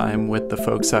about our time with the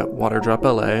folks at Waterdrop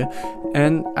LA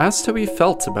and asked how he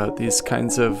felt about these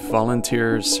kinds of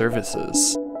volunteer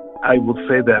services. I will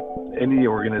say that any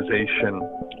organization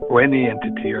or any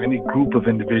entity or any group of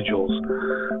individuals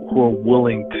who are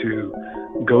willing to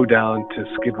go down to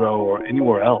Skid Row or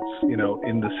anywhere else,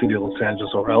 in the city of Los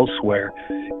Angeles or elsewhere,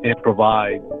 and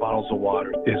provide bottles of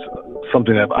water is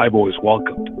something that I've always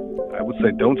welcomed. I would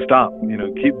say don't stop,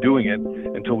 keep doing it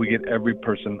until we get every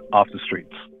person off the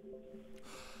streets.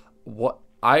 What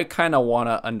I kind of want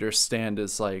to understand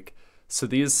is so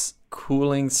these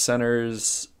cooling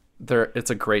centers,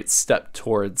 it's a great step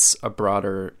towards a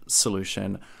broader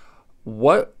solution.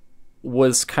 What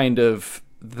was kind of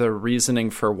the reasoning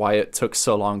for why it took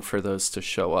so long for those to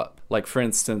show up? Like, for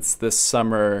instance, this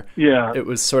summer, it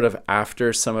was sort of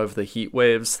after some of the heat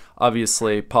waves.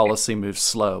 Obviously, policy moves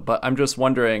slow, but I'm just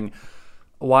wondering,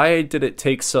 why did it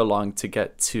take so long to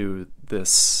get to this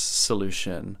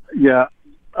solution? Yeah,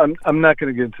 I'm not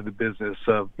going to get into the business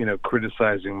of,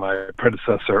 criticizing my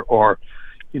predecessor or,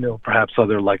 perhaps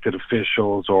other elected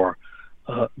officials or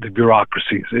the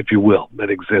bureaucracies, if you will, that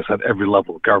exist at every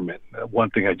level of government. One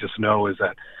thing I just know is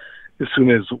that as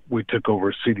soon as we took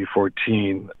over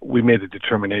CD14, we made a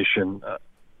determination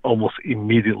almost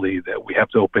immediately that we have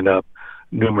to open up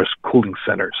numerous cooling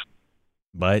centers.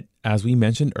 But as we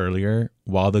mentioned earlier,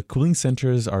 while the cooling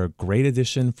centers are a great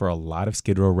addition for a lot of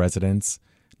Skid Row residents,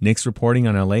 Nick's reporting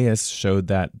on LAist showed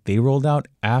that they rolled out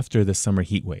after the summer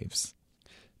heat waves.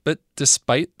 But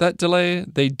despite that delay,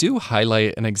 they do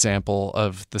highlight an example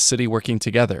of the city working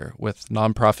together with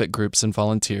nonprofit groups and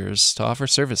volunteers to offer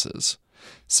services.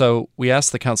 So we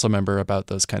asked the council member about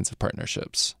those kinds of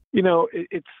partnerships.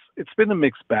 It's been a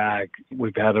mixed bag.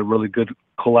 We've had a really good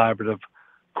collaborative,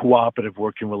 cooperative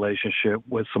working relationship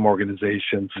with some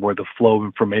organizations where the flow of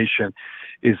information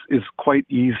is quite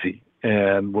easy.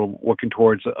 And we're working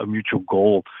towards a mutual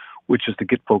goal, which is to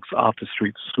get folks off the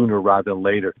streets sooner rather than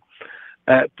later.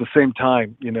 At the same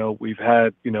time, we've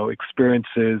had,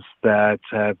 experiences that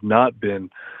have not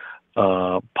been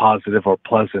positive or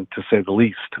pleasant, to say the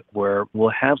least, where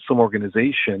we'll have some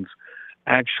organizations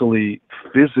actually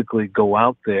physically go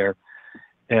out there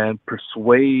and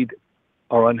persuade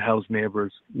our unhoused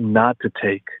neighbors not to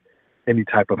take any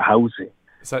type of housing.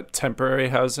 Is that temporary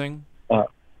housing?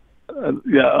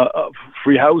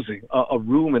 Free housing, a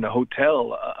room in a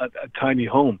hotel, a tiny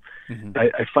home. Mm-hmm.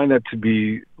 I find that to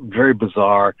be very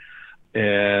bizarre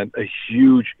and a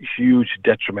huge, huge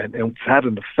detriment. And it's had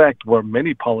an effect where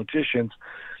many politicians,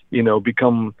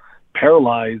 become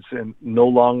paralyzed and no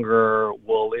longer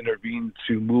will intervene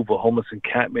to move a homeless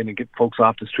encampment and get folks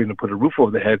off the street and put a roof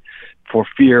over their head for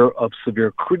fear of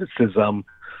severe criticism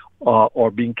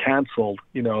or being canceled,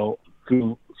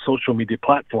 through social media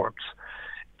platforms.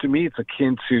 To me, it's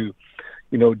akin to,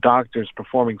 doctors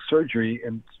performing surgery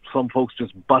and some folks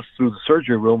just bust through the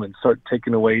surgery room and start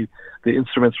taking away the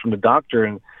instruments from the doctor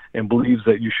and believes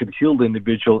that you should heal the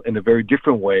individual in a very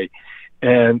different way.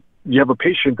 And you have a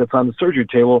patient that's on the surgery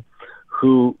table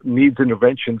who needs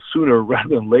intervention sooner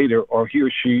rather than later, or he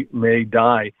or she may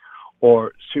die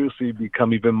or seriously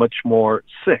become even much more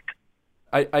sick.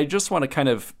 I just want to kind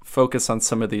of focus on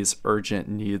some of these urgent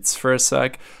needs for a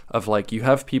sec of you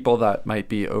have people that might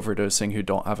be overdosing who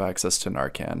don't have access to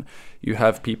Narcan. You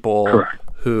have people Correct.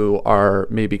 Who are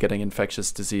maybe getting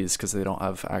infectious disease because they don't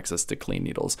have access to clean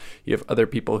needles. You have other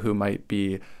people who might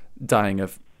be dying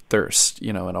of thirst,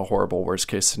 in a horrible worst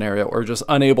case scenario, or just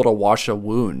unable to wash a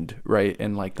wound, right,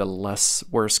 in the less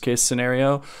worst case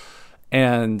scenario.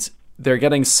 And they're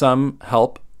getting some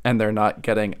help and they're not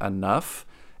getting enough.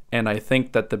 And I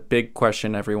think that the big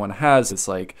question everyone has is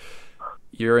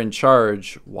you're in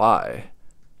charge, why?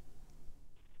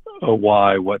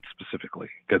 Why? What specifically?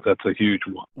 Because that's a huge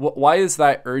one. Why is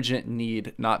that urgent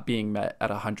need not being met at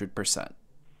 100%?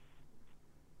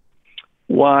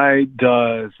 Why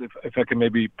does, if I can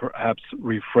maybe perhaps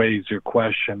rephrase your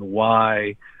question,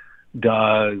 why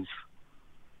does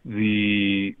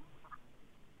the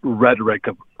rhetoric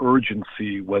of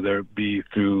urgency, whether it be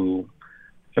through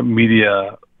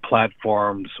media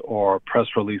platforms or press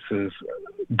releases,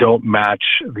 don't match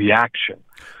the action?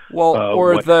 Well,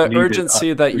 or the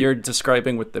urgency that you're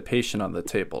describing with the patient on the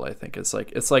table, I think it's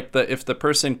if the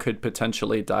person could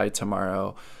potentially die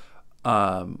tomorrow,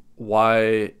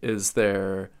 why is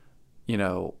there,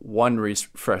 one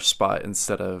refresh spot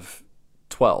instead of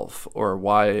 12? Or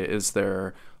why is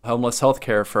there homeless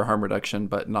healthcare for harm reduction,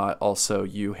 but not also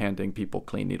you handing people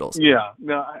clean needles? Yeah,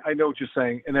 no, I know what you're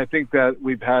saying. And I think that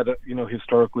we've had,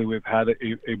 historically we've had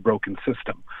a broken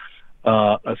system,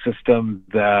 a system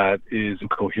that is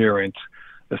incoherent,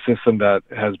 a system that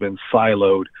has been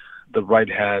siloed. The right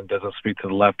hand doesn't speak to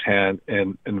the left hand,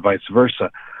 and vice versa.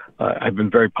 I've been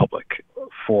very public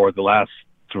for the last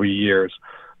 3 years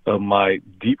of my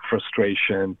deep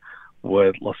frustration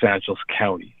with Los Angeles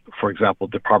County, for example,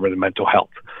 Department of Mental Health,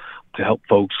 to help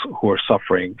folks who are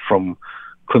suffering from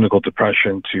clinical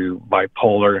depression to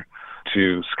bipolar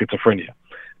to schizophrenia.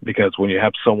 Because when you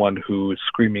have someone who is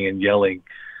screaming and yelling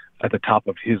at the top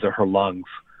of his or her lungs,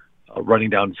 running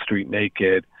down the street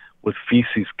naked with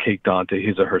feces caked onto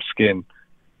his or her skin,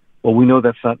 well, we know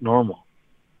that's not normal.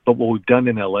 But what we've done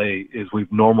in LA is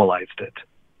we've normalized it.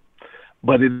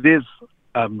 But it is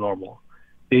abnormal.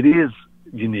 It is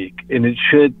unique, and it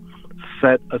should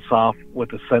set us off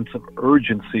with a sense of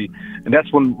urgency. And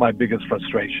that's one of my biggest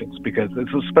frustrations, because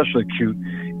it's especially acute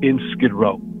in Skid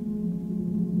Row.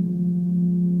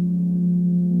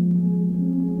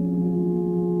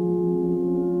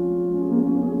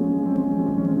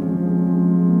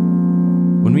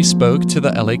 When we spoke to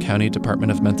the LA County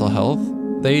Department of Mental Health,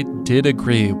 they did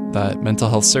agree that mental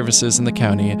health services in the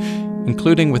county,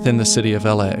 including within the city of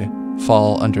LA,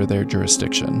 fall under their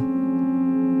jurisdiction.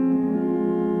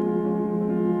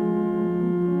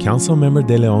 Councilmember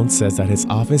De Leon says that his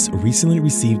office recently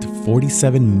received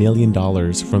 $47 million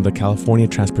from the California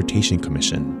Transportation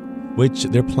Commission, which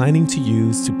they're planning to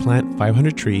use to plant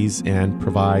 500 trees and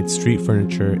provide street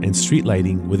furniture and street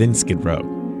lighting within Skid Row.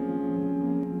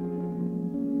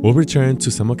 We'll return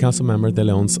to some of Councilmember De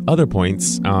Leon's other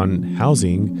points on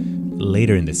housing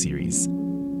later in the series.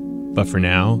 But for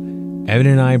now, Evan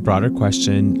and I brought our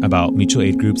question about mutual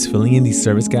aid groups filling in these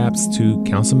service gaps to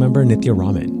Councilmember Nithya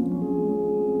Raman.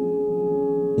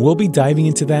 We'll be diving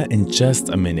into that in just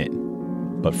a minute.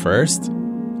 But first,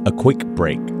 a quick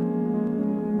break.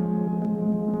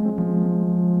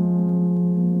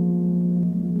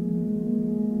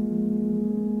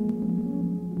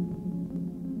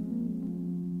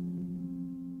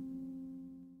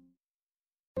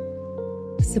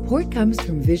 Support comes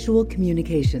from Visual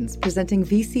Communications, presenting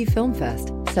VC Film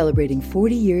Fest, celebrating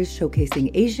 40 years showcasing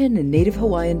Asian and Native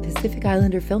Hawaiian Pacific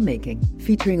Islander filmmaking,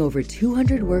 featuring over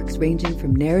 200 works ranging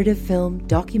from narrative film,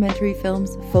 documentary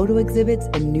films, photo exhibits,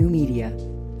 and new media.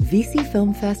 VC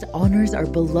Film Fest honors our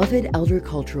beloved elder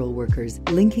cultural workers,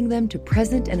 linking them to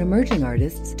present and emerging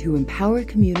artists to empower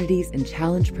communities and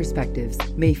challenge perspectives.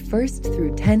 May 1st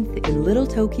through 10th in Little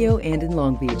Tokyo and in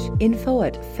Long Beach. Info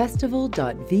at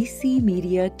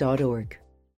festival.vcmedia.org.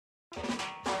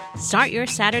 Start your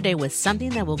Saturday with something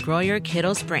that will grow your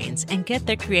kiddos' brains and get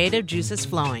their creative juices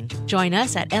flowing. Join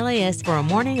us at LAS for a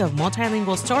morning of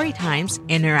multilingual story times,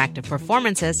 interactive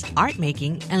performances, art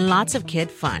making, and lots of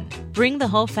kid fun. Bring the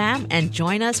whole fam and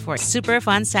join us for a super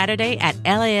fun Saturday at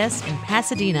LAS in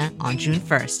Pasadena on June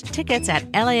 1st. Tickets at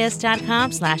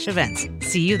las.com/events.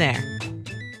 See you there.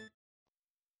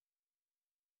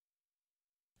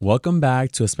 Welcome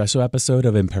back to a special episode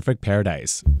of Imperfect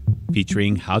Paradise,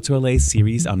 featuring How to LA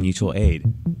series on mutual aid.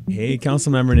 Hey,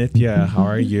 Councilmember Nithya, how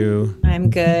are you?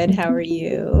 I'm good. How are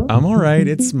you? I'm all right.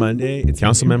 It's Monday.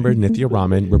 Councilmember Nithya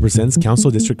Raman represents Council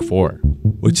District 4,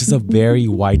 which is a very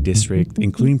wide district,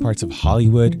 including parts of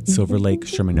Hollywood, Silver Lake,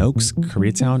 Sherman Oaks,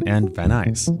 Koreatown, and Van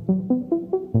Nuys.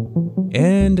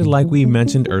 And like we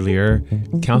mentioned earlier,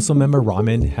 Councilmember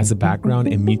Raman has a background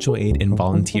in mutual aid and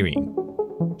volunteering.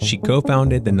 She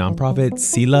co-founded the nonprofit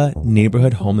Sila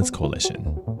Neighborhood Homeless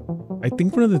Coalition. I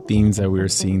think one of the themes that we were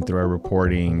seeing through our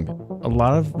reporting, a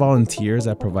lot of volunteers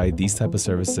that provide these type of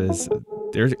services,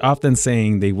 they're often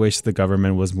saying they wish the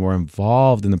government was more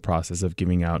involved in the process of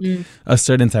giving out a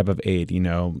certain type of aid, you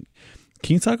know.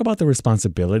 Can you talk about the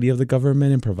responsibility of the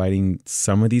government in providing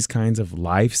some of these kinds of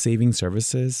life-saving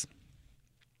services?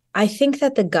 I think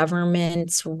that the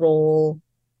government's role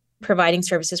providing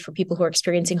services for people who are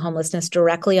experiencing homelessness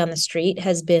directly on the street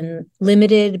has been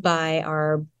limited by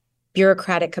our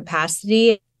bureaucratic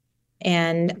capacity.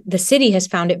 And the city has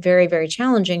found it very, very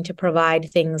challenging to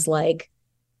provide things like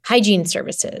hygiene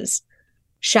services,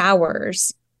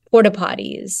 showers, porta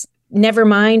potties, never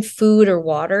mind food or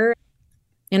water.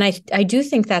 And I do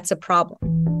think that's a problem.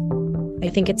 I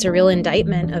think it's a real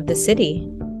indictment of the city.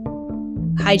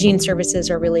 Hygiene services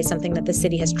are really something that the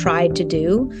city has tried to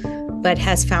do, but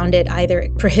has found it either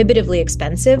prohibitively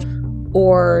expensive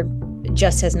or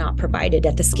just has not provided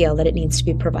at the scale that it needs to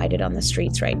be provided on the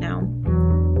streets right now.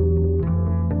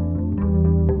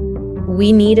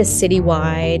 We need a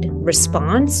citywide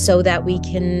response so that we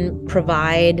can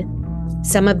provide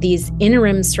some of these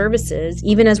interim services,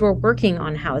 even as we're working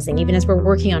on housing, even as we're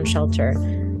working on shelter,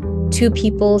 to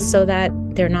people so that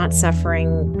they're not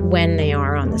suffering when they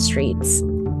are on the streets.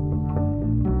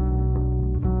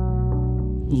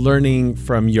 learning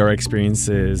from your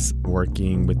experiences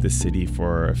working with the city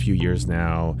for a few years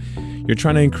now, you're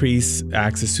trying to increase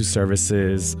access to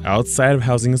services outside of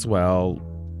housing as well.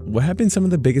 What have been some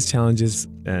of the biggest challenges,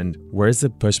 and where's the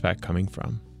pushback coming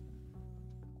from?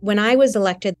 When I was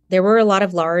elected, there were a lot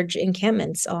of large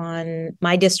encampments on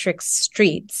my district's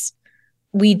streets.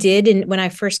 We did, when I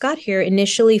first got here,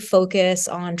 initially focus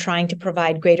on trying to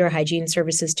provide greater hygiene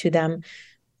services to them.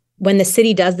 When the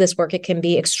city does this work, it can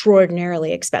be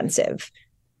extraordinarily expensive.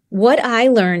 What I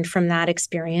learned from that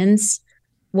experience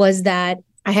was that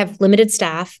I have limited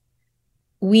staff.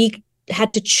 We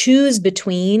had to choose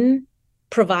between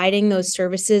providing those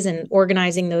services and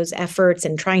organizing those efforts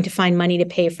and trying to find money to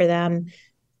pay for them,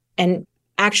 and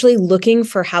actually looking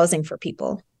for housing for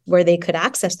people where they could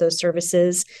access those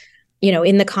services,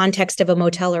 in the context of a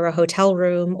motel or a hotel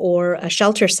room or a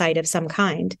shelter site of some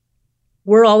kind.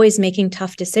 We're always making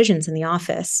tough decisions in the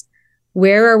office.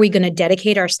 Where are we going to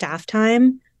dedicate our staff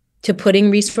time to putting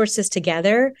resources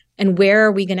together? And where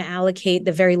are we going to allocate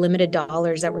the very limited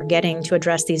dollars that we're getting to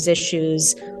address these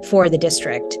issues for the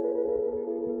district?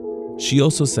 She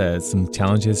also says some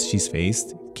challenges she's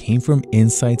faced came from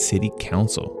inside city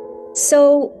council.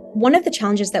 So one of the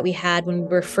challenges that we had when we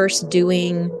were first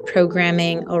doing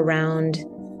programming around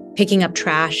picking up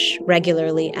trash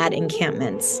regularly at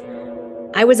encampments,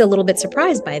 I was a little bit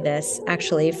surprised by this,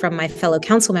 actually, from my fellow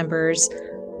council members.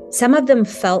 Some of them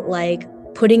felt like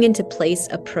putting into place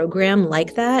a program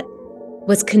like that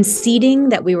was conceding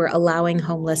that we were allowing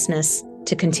homelessness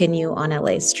to continue on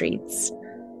LA's streets.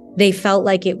 They felt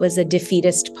like it was a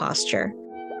defeatist posture.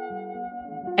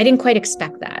 I didn't quite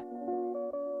expect that.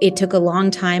 It took a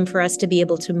long time for us to be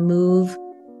able to move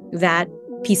that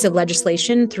piece of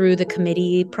legislation through the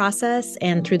committee process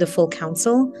and through the full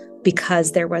council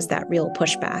because there was that real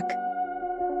pushback.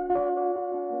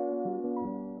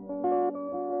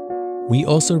 We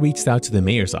also reached out to the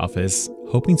mayor's office,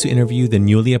 hoping to interview the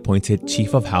newly appointed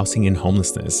chief of housing and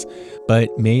homelessness,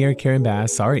 but Mayor Karen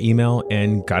Bass saw our email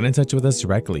and got in touch with us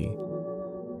directly.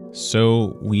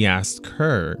 So we asked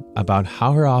her about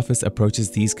how her office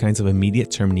approaches these kinds of immediate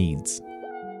term needs.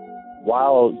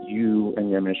 While you and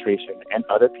your administration and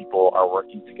other people are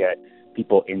working to get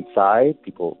people inside,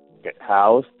 people get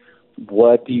housed,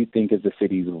 what do you think is the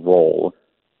city's role?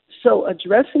 So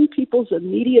addressing people's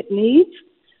immediate needs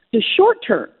is short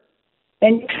term.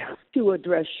 And you have to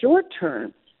address short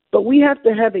term, but we have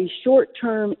to have a short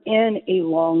term and a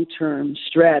long term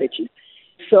strategy.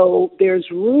 So there's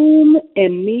room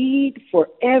and need for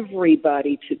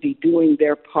everybody to be doing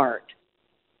their part.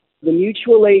 The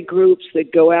mutual aid groups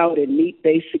that go out and meet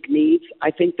basic needs,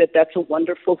 I think that that's a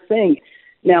wonderful thing.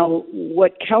 Now,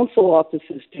 what council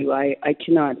offices do, I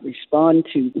cannot respond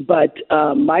to, but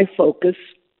my focus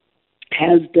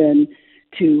has been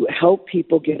to help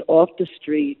people get off the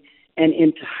street and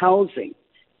into housing.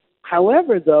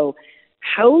 However, though,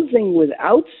 housing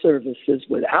without services,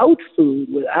 without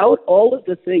food, without all of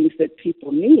the things that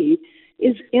people need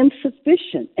is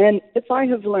insufficient. And if I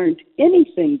have learned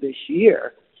anything this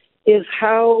year, is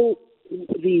how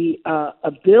the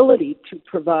ability to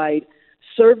provide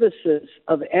services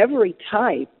of every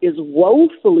type is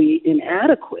woefully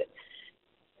inadequate.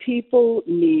 People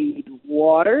need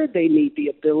water. They need the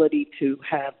ability to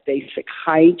have basic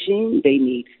hygiene. They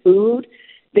need food.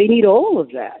 They need all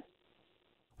of that.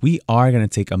 We are going to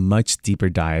take a much deeper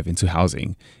dive into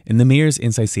housing in the Mayor's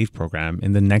Inside Safe program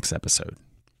in the next episode.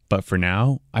 But for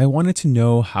now, I wanted to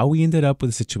know how we ended up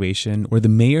with a situation where the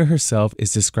mayor herself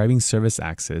is describing service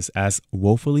access as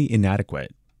woefully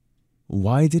inadequate.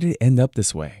 Why did it end up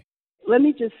this way? Let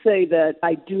me just say that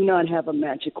I do not have a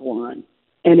magic wand,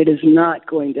 and it is not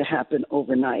going to happen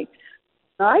overnight.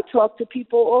 I talk to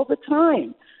people all the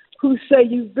time who say,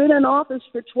 you've been in office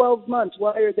for 12 months.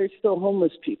 Why are there still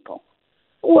homeless people?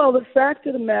 Well, the fact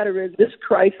of the matter is this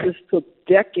crisis took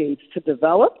decades to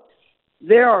develop.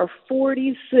 There are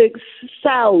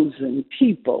 46,000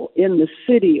 people in the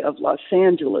city of Los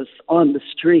Angeles on the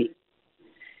street.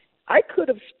 I could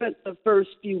have spent the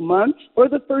first few months or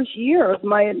the first year of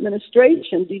my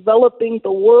administration developing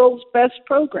the world's best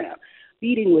program,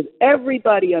 meeting with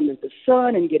everybody under the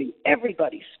sun and getting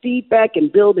everybody's feedback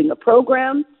and building a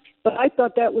program. But I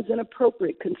thought that was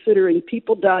inappropriate considering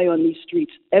people die on these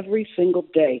streets every single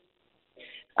day.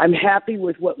 I'm happy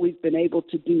with what we've been able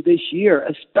to do this year,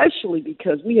 especially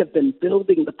because we have been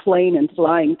building the plane and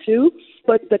flying too.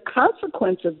 But the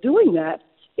consequence of doing that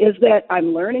is that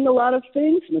I'm learning a lot of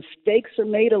things. Mistakes are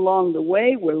made along the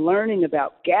way. We're learning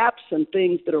about gaps and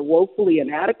things that are woefully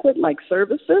inadequate, like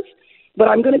services. But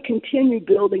I'm going to continue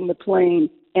building the plane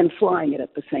and flying it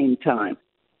at the same time.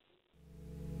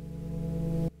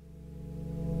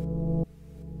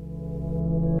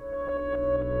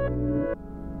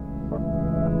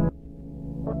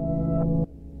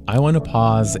 I want to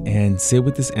pause and sit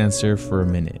with this answer for a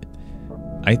minute.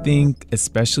 I think,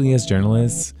 especially as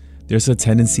journalists, there's a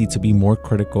tendency to be more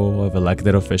critical of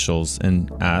elected officials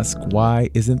and ask, why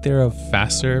isn't there a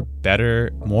faster,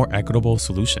 better, more equitable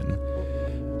solution?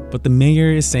 But the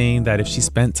mayor is saying that if she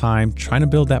spent time trying to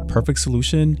build that perfect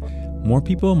solution, more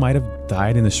people might have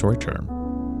died in the short term.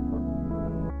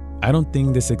 I don't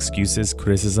think this excuses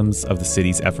criticisms of the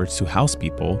city's efforts to house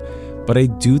people, but I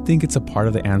do think it's a part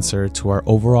of the answer to our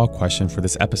overall question for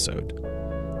this episode.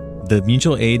 The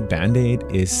mutual aid Band-Aid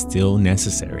is still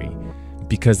necessary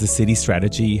because the city's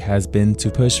strategy has been to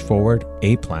push forward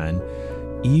a plan,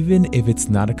 even if it's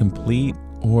not a complete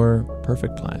or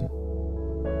perfect plan.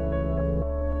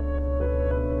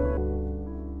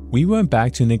 We went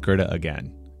back to Nick Gerda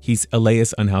again. He's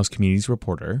LAist Unhoused Communities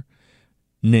reporter.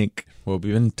 Nick, what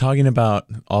we've been talking about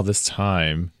all this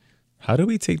time, how do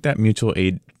we take that mutual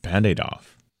aid Band-Aid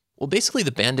off? Well, basically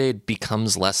the Band-Aid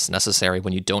becomes less necessary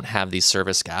when you don't have these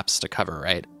service gaps to cover,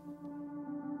 right?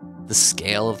 The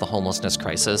scale of the homelessness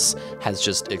crisis has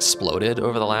just exploded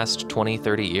over the last 20,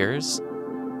 30 years.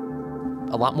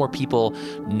 A lot more people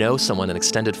know someone, an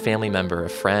extended family member, a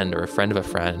friend, or a friend of a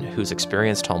friend who's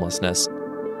experienced homelessness.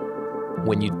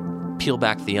 When you peel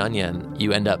back the onion,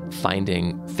 you end up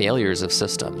finding failures of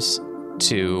systems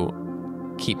to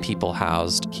keep people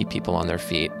housed, keep people on their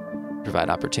feet,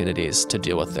 provide opportunities to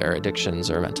deal with their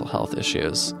addictions or mental health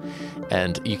issues.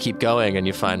 And you keep going and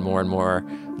you find more and more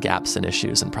gaps and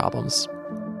issues and problems.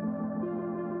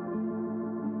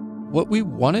 What we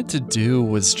wanted to do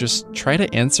was just try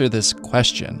to answer this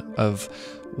question of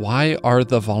why are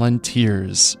the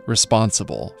volunteers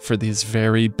responsible for these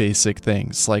very basic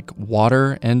things like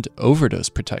water and overdose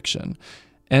protection?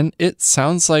 And it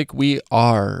sounds like we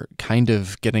are kind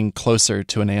of getting closer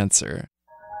to an answer.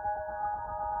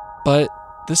 But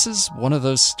this is one of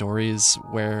those stories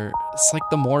where it's like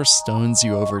the more stones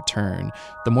you overturn,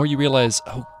 the more you realize,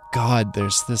 oh God,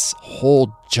 there's this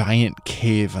whole giant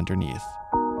cave underneath.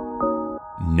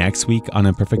 Next week on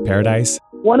Imperfect Paradise.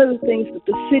 One of the things that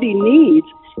the city needs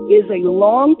is a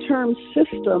long-term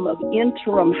system of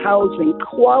interim housing,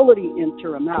 quality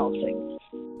interim housing.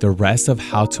 The rest of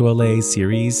How to LA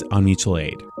series on mutual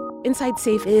aid. Inside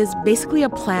Safe is basically a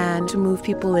plan to move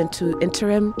people into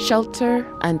interim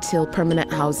shelter until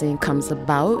permanent housing comes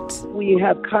about. We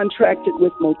have contracted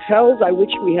with motels. I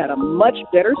wish we had a much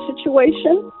better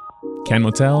situation. Can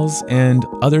motels and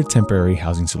other temporary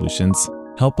housing solutions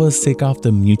help us take off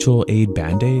the mutual aid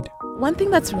Band-Aid? One thing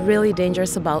that's really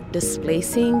dangerous about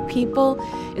displacing people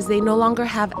is they no longer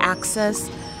have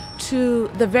access to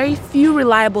the very few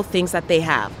reliable things that they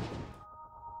have.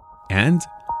 And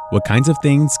what kinds of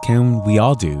things can we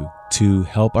all do to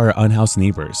help our unhoused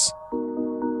neighbors?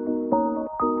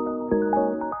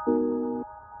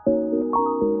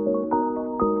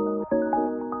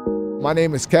 My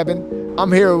name is Kevin.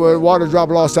 I'm here with Water Drop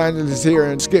Los Angeles here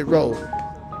in Skid Row.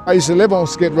 I used to live on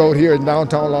Skid Row here in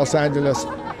downtown Los Angeles.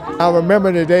 I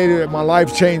remember the day that my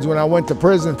life changed when I went to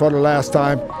prison for the last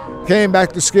time. Came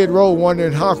back to Skid Row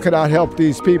wondering how could I help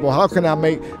these people? How can I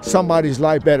make somebody's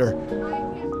life better?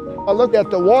 I looked at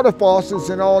the water faucets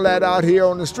and all that out here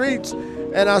on the streets,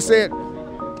 and I said,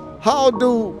 how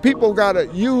do people gotta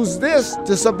use this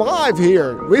to survive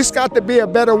here? It's got to be a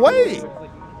better way.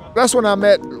 That's when I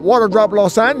met Water Drop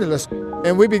Los Angeles,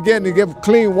 and we began to give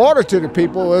clean water to the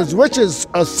people, which is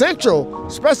essential,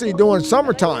 especially during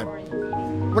summertime.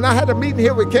 When I had a meeting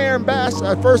here with Karen Bass,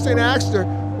 the first thing I asked her,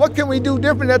 what can we do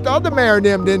different that the other mayor and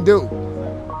them didn't do?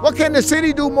 What can the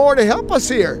city do more to help us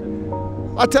here?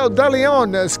 I tell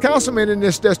DeLeon, the councilman in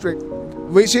this district,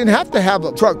 we shouldn't have to have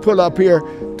a truck pull up here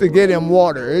to get him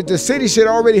water. The city should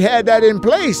already have that in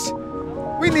place.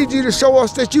 We need you to show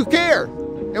us that you care.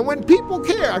 And when people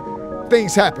care,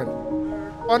 things happen.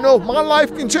 I know if my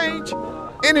life can change,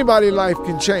 anybody's life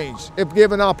can change if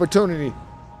given opportunity.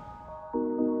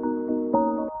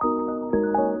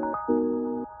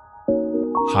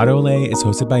 How to LA is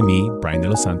hosted by me, Brian De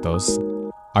Los Santos.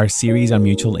 Our series on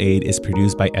mutual aid is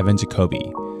produced by Evan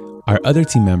Jacoby. Our other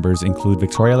team members include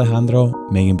Victoria Alejandro,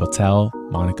 Megan Botel,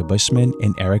 Monica Bushman,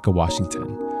 and Erica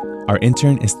Washington. Our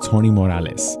intern is Tony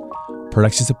Morales.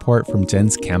 Production support from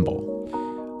Jens Campbell.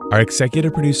 Our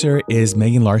executive producer is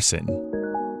Megan Larson.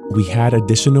 We had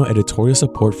additional editorial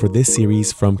support for this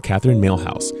series from Catherine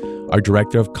Mailhouse, our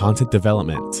director of content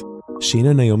development,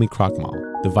 Sheena Naomi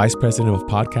Krochmal, the vice president of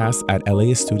podcasts at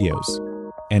LAist Studios,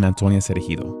 and Antonia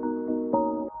Cerejido.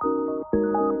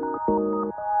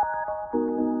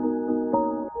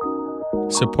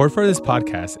 Support for this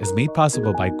podcast is made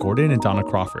possible by Gordon and Donna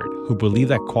Crawford, who believe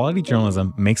that quality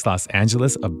journalism makes Los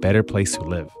Angeles a better place to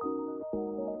live.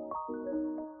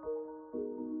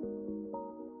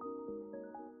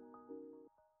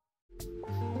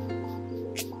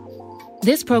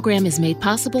 This program is made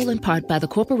possible in part by the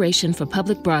Corporation for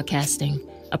Public Broadcasting,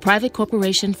 a private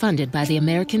corporation funded by the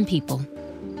American people.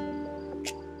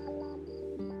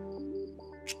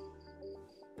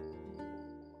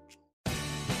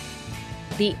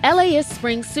 The LAist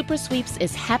Spring Super Sweeps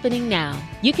is happening now.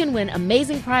 You can win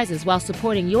amazing prizes while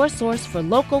supporting your source for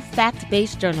local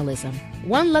fact-based journalism.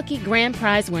 One lucky grand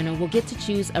prize winner will get to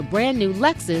choose a brand new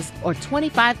Lexus or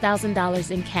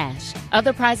 $25,000 in cash.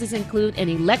 Other prizes include an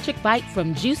electric bike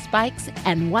from Juice Bikes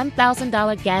and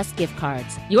 $1,000 gas gift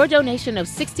cards. Your donation of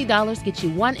 $60 gets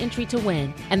you one entry to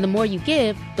win, and the more you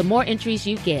give, the more entries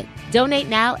you get. Donate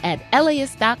now at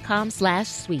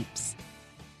LAist.com/sweeps.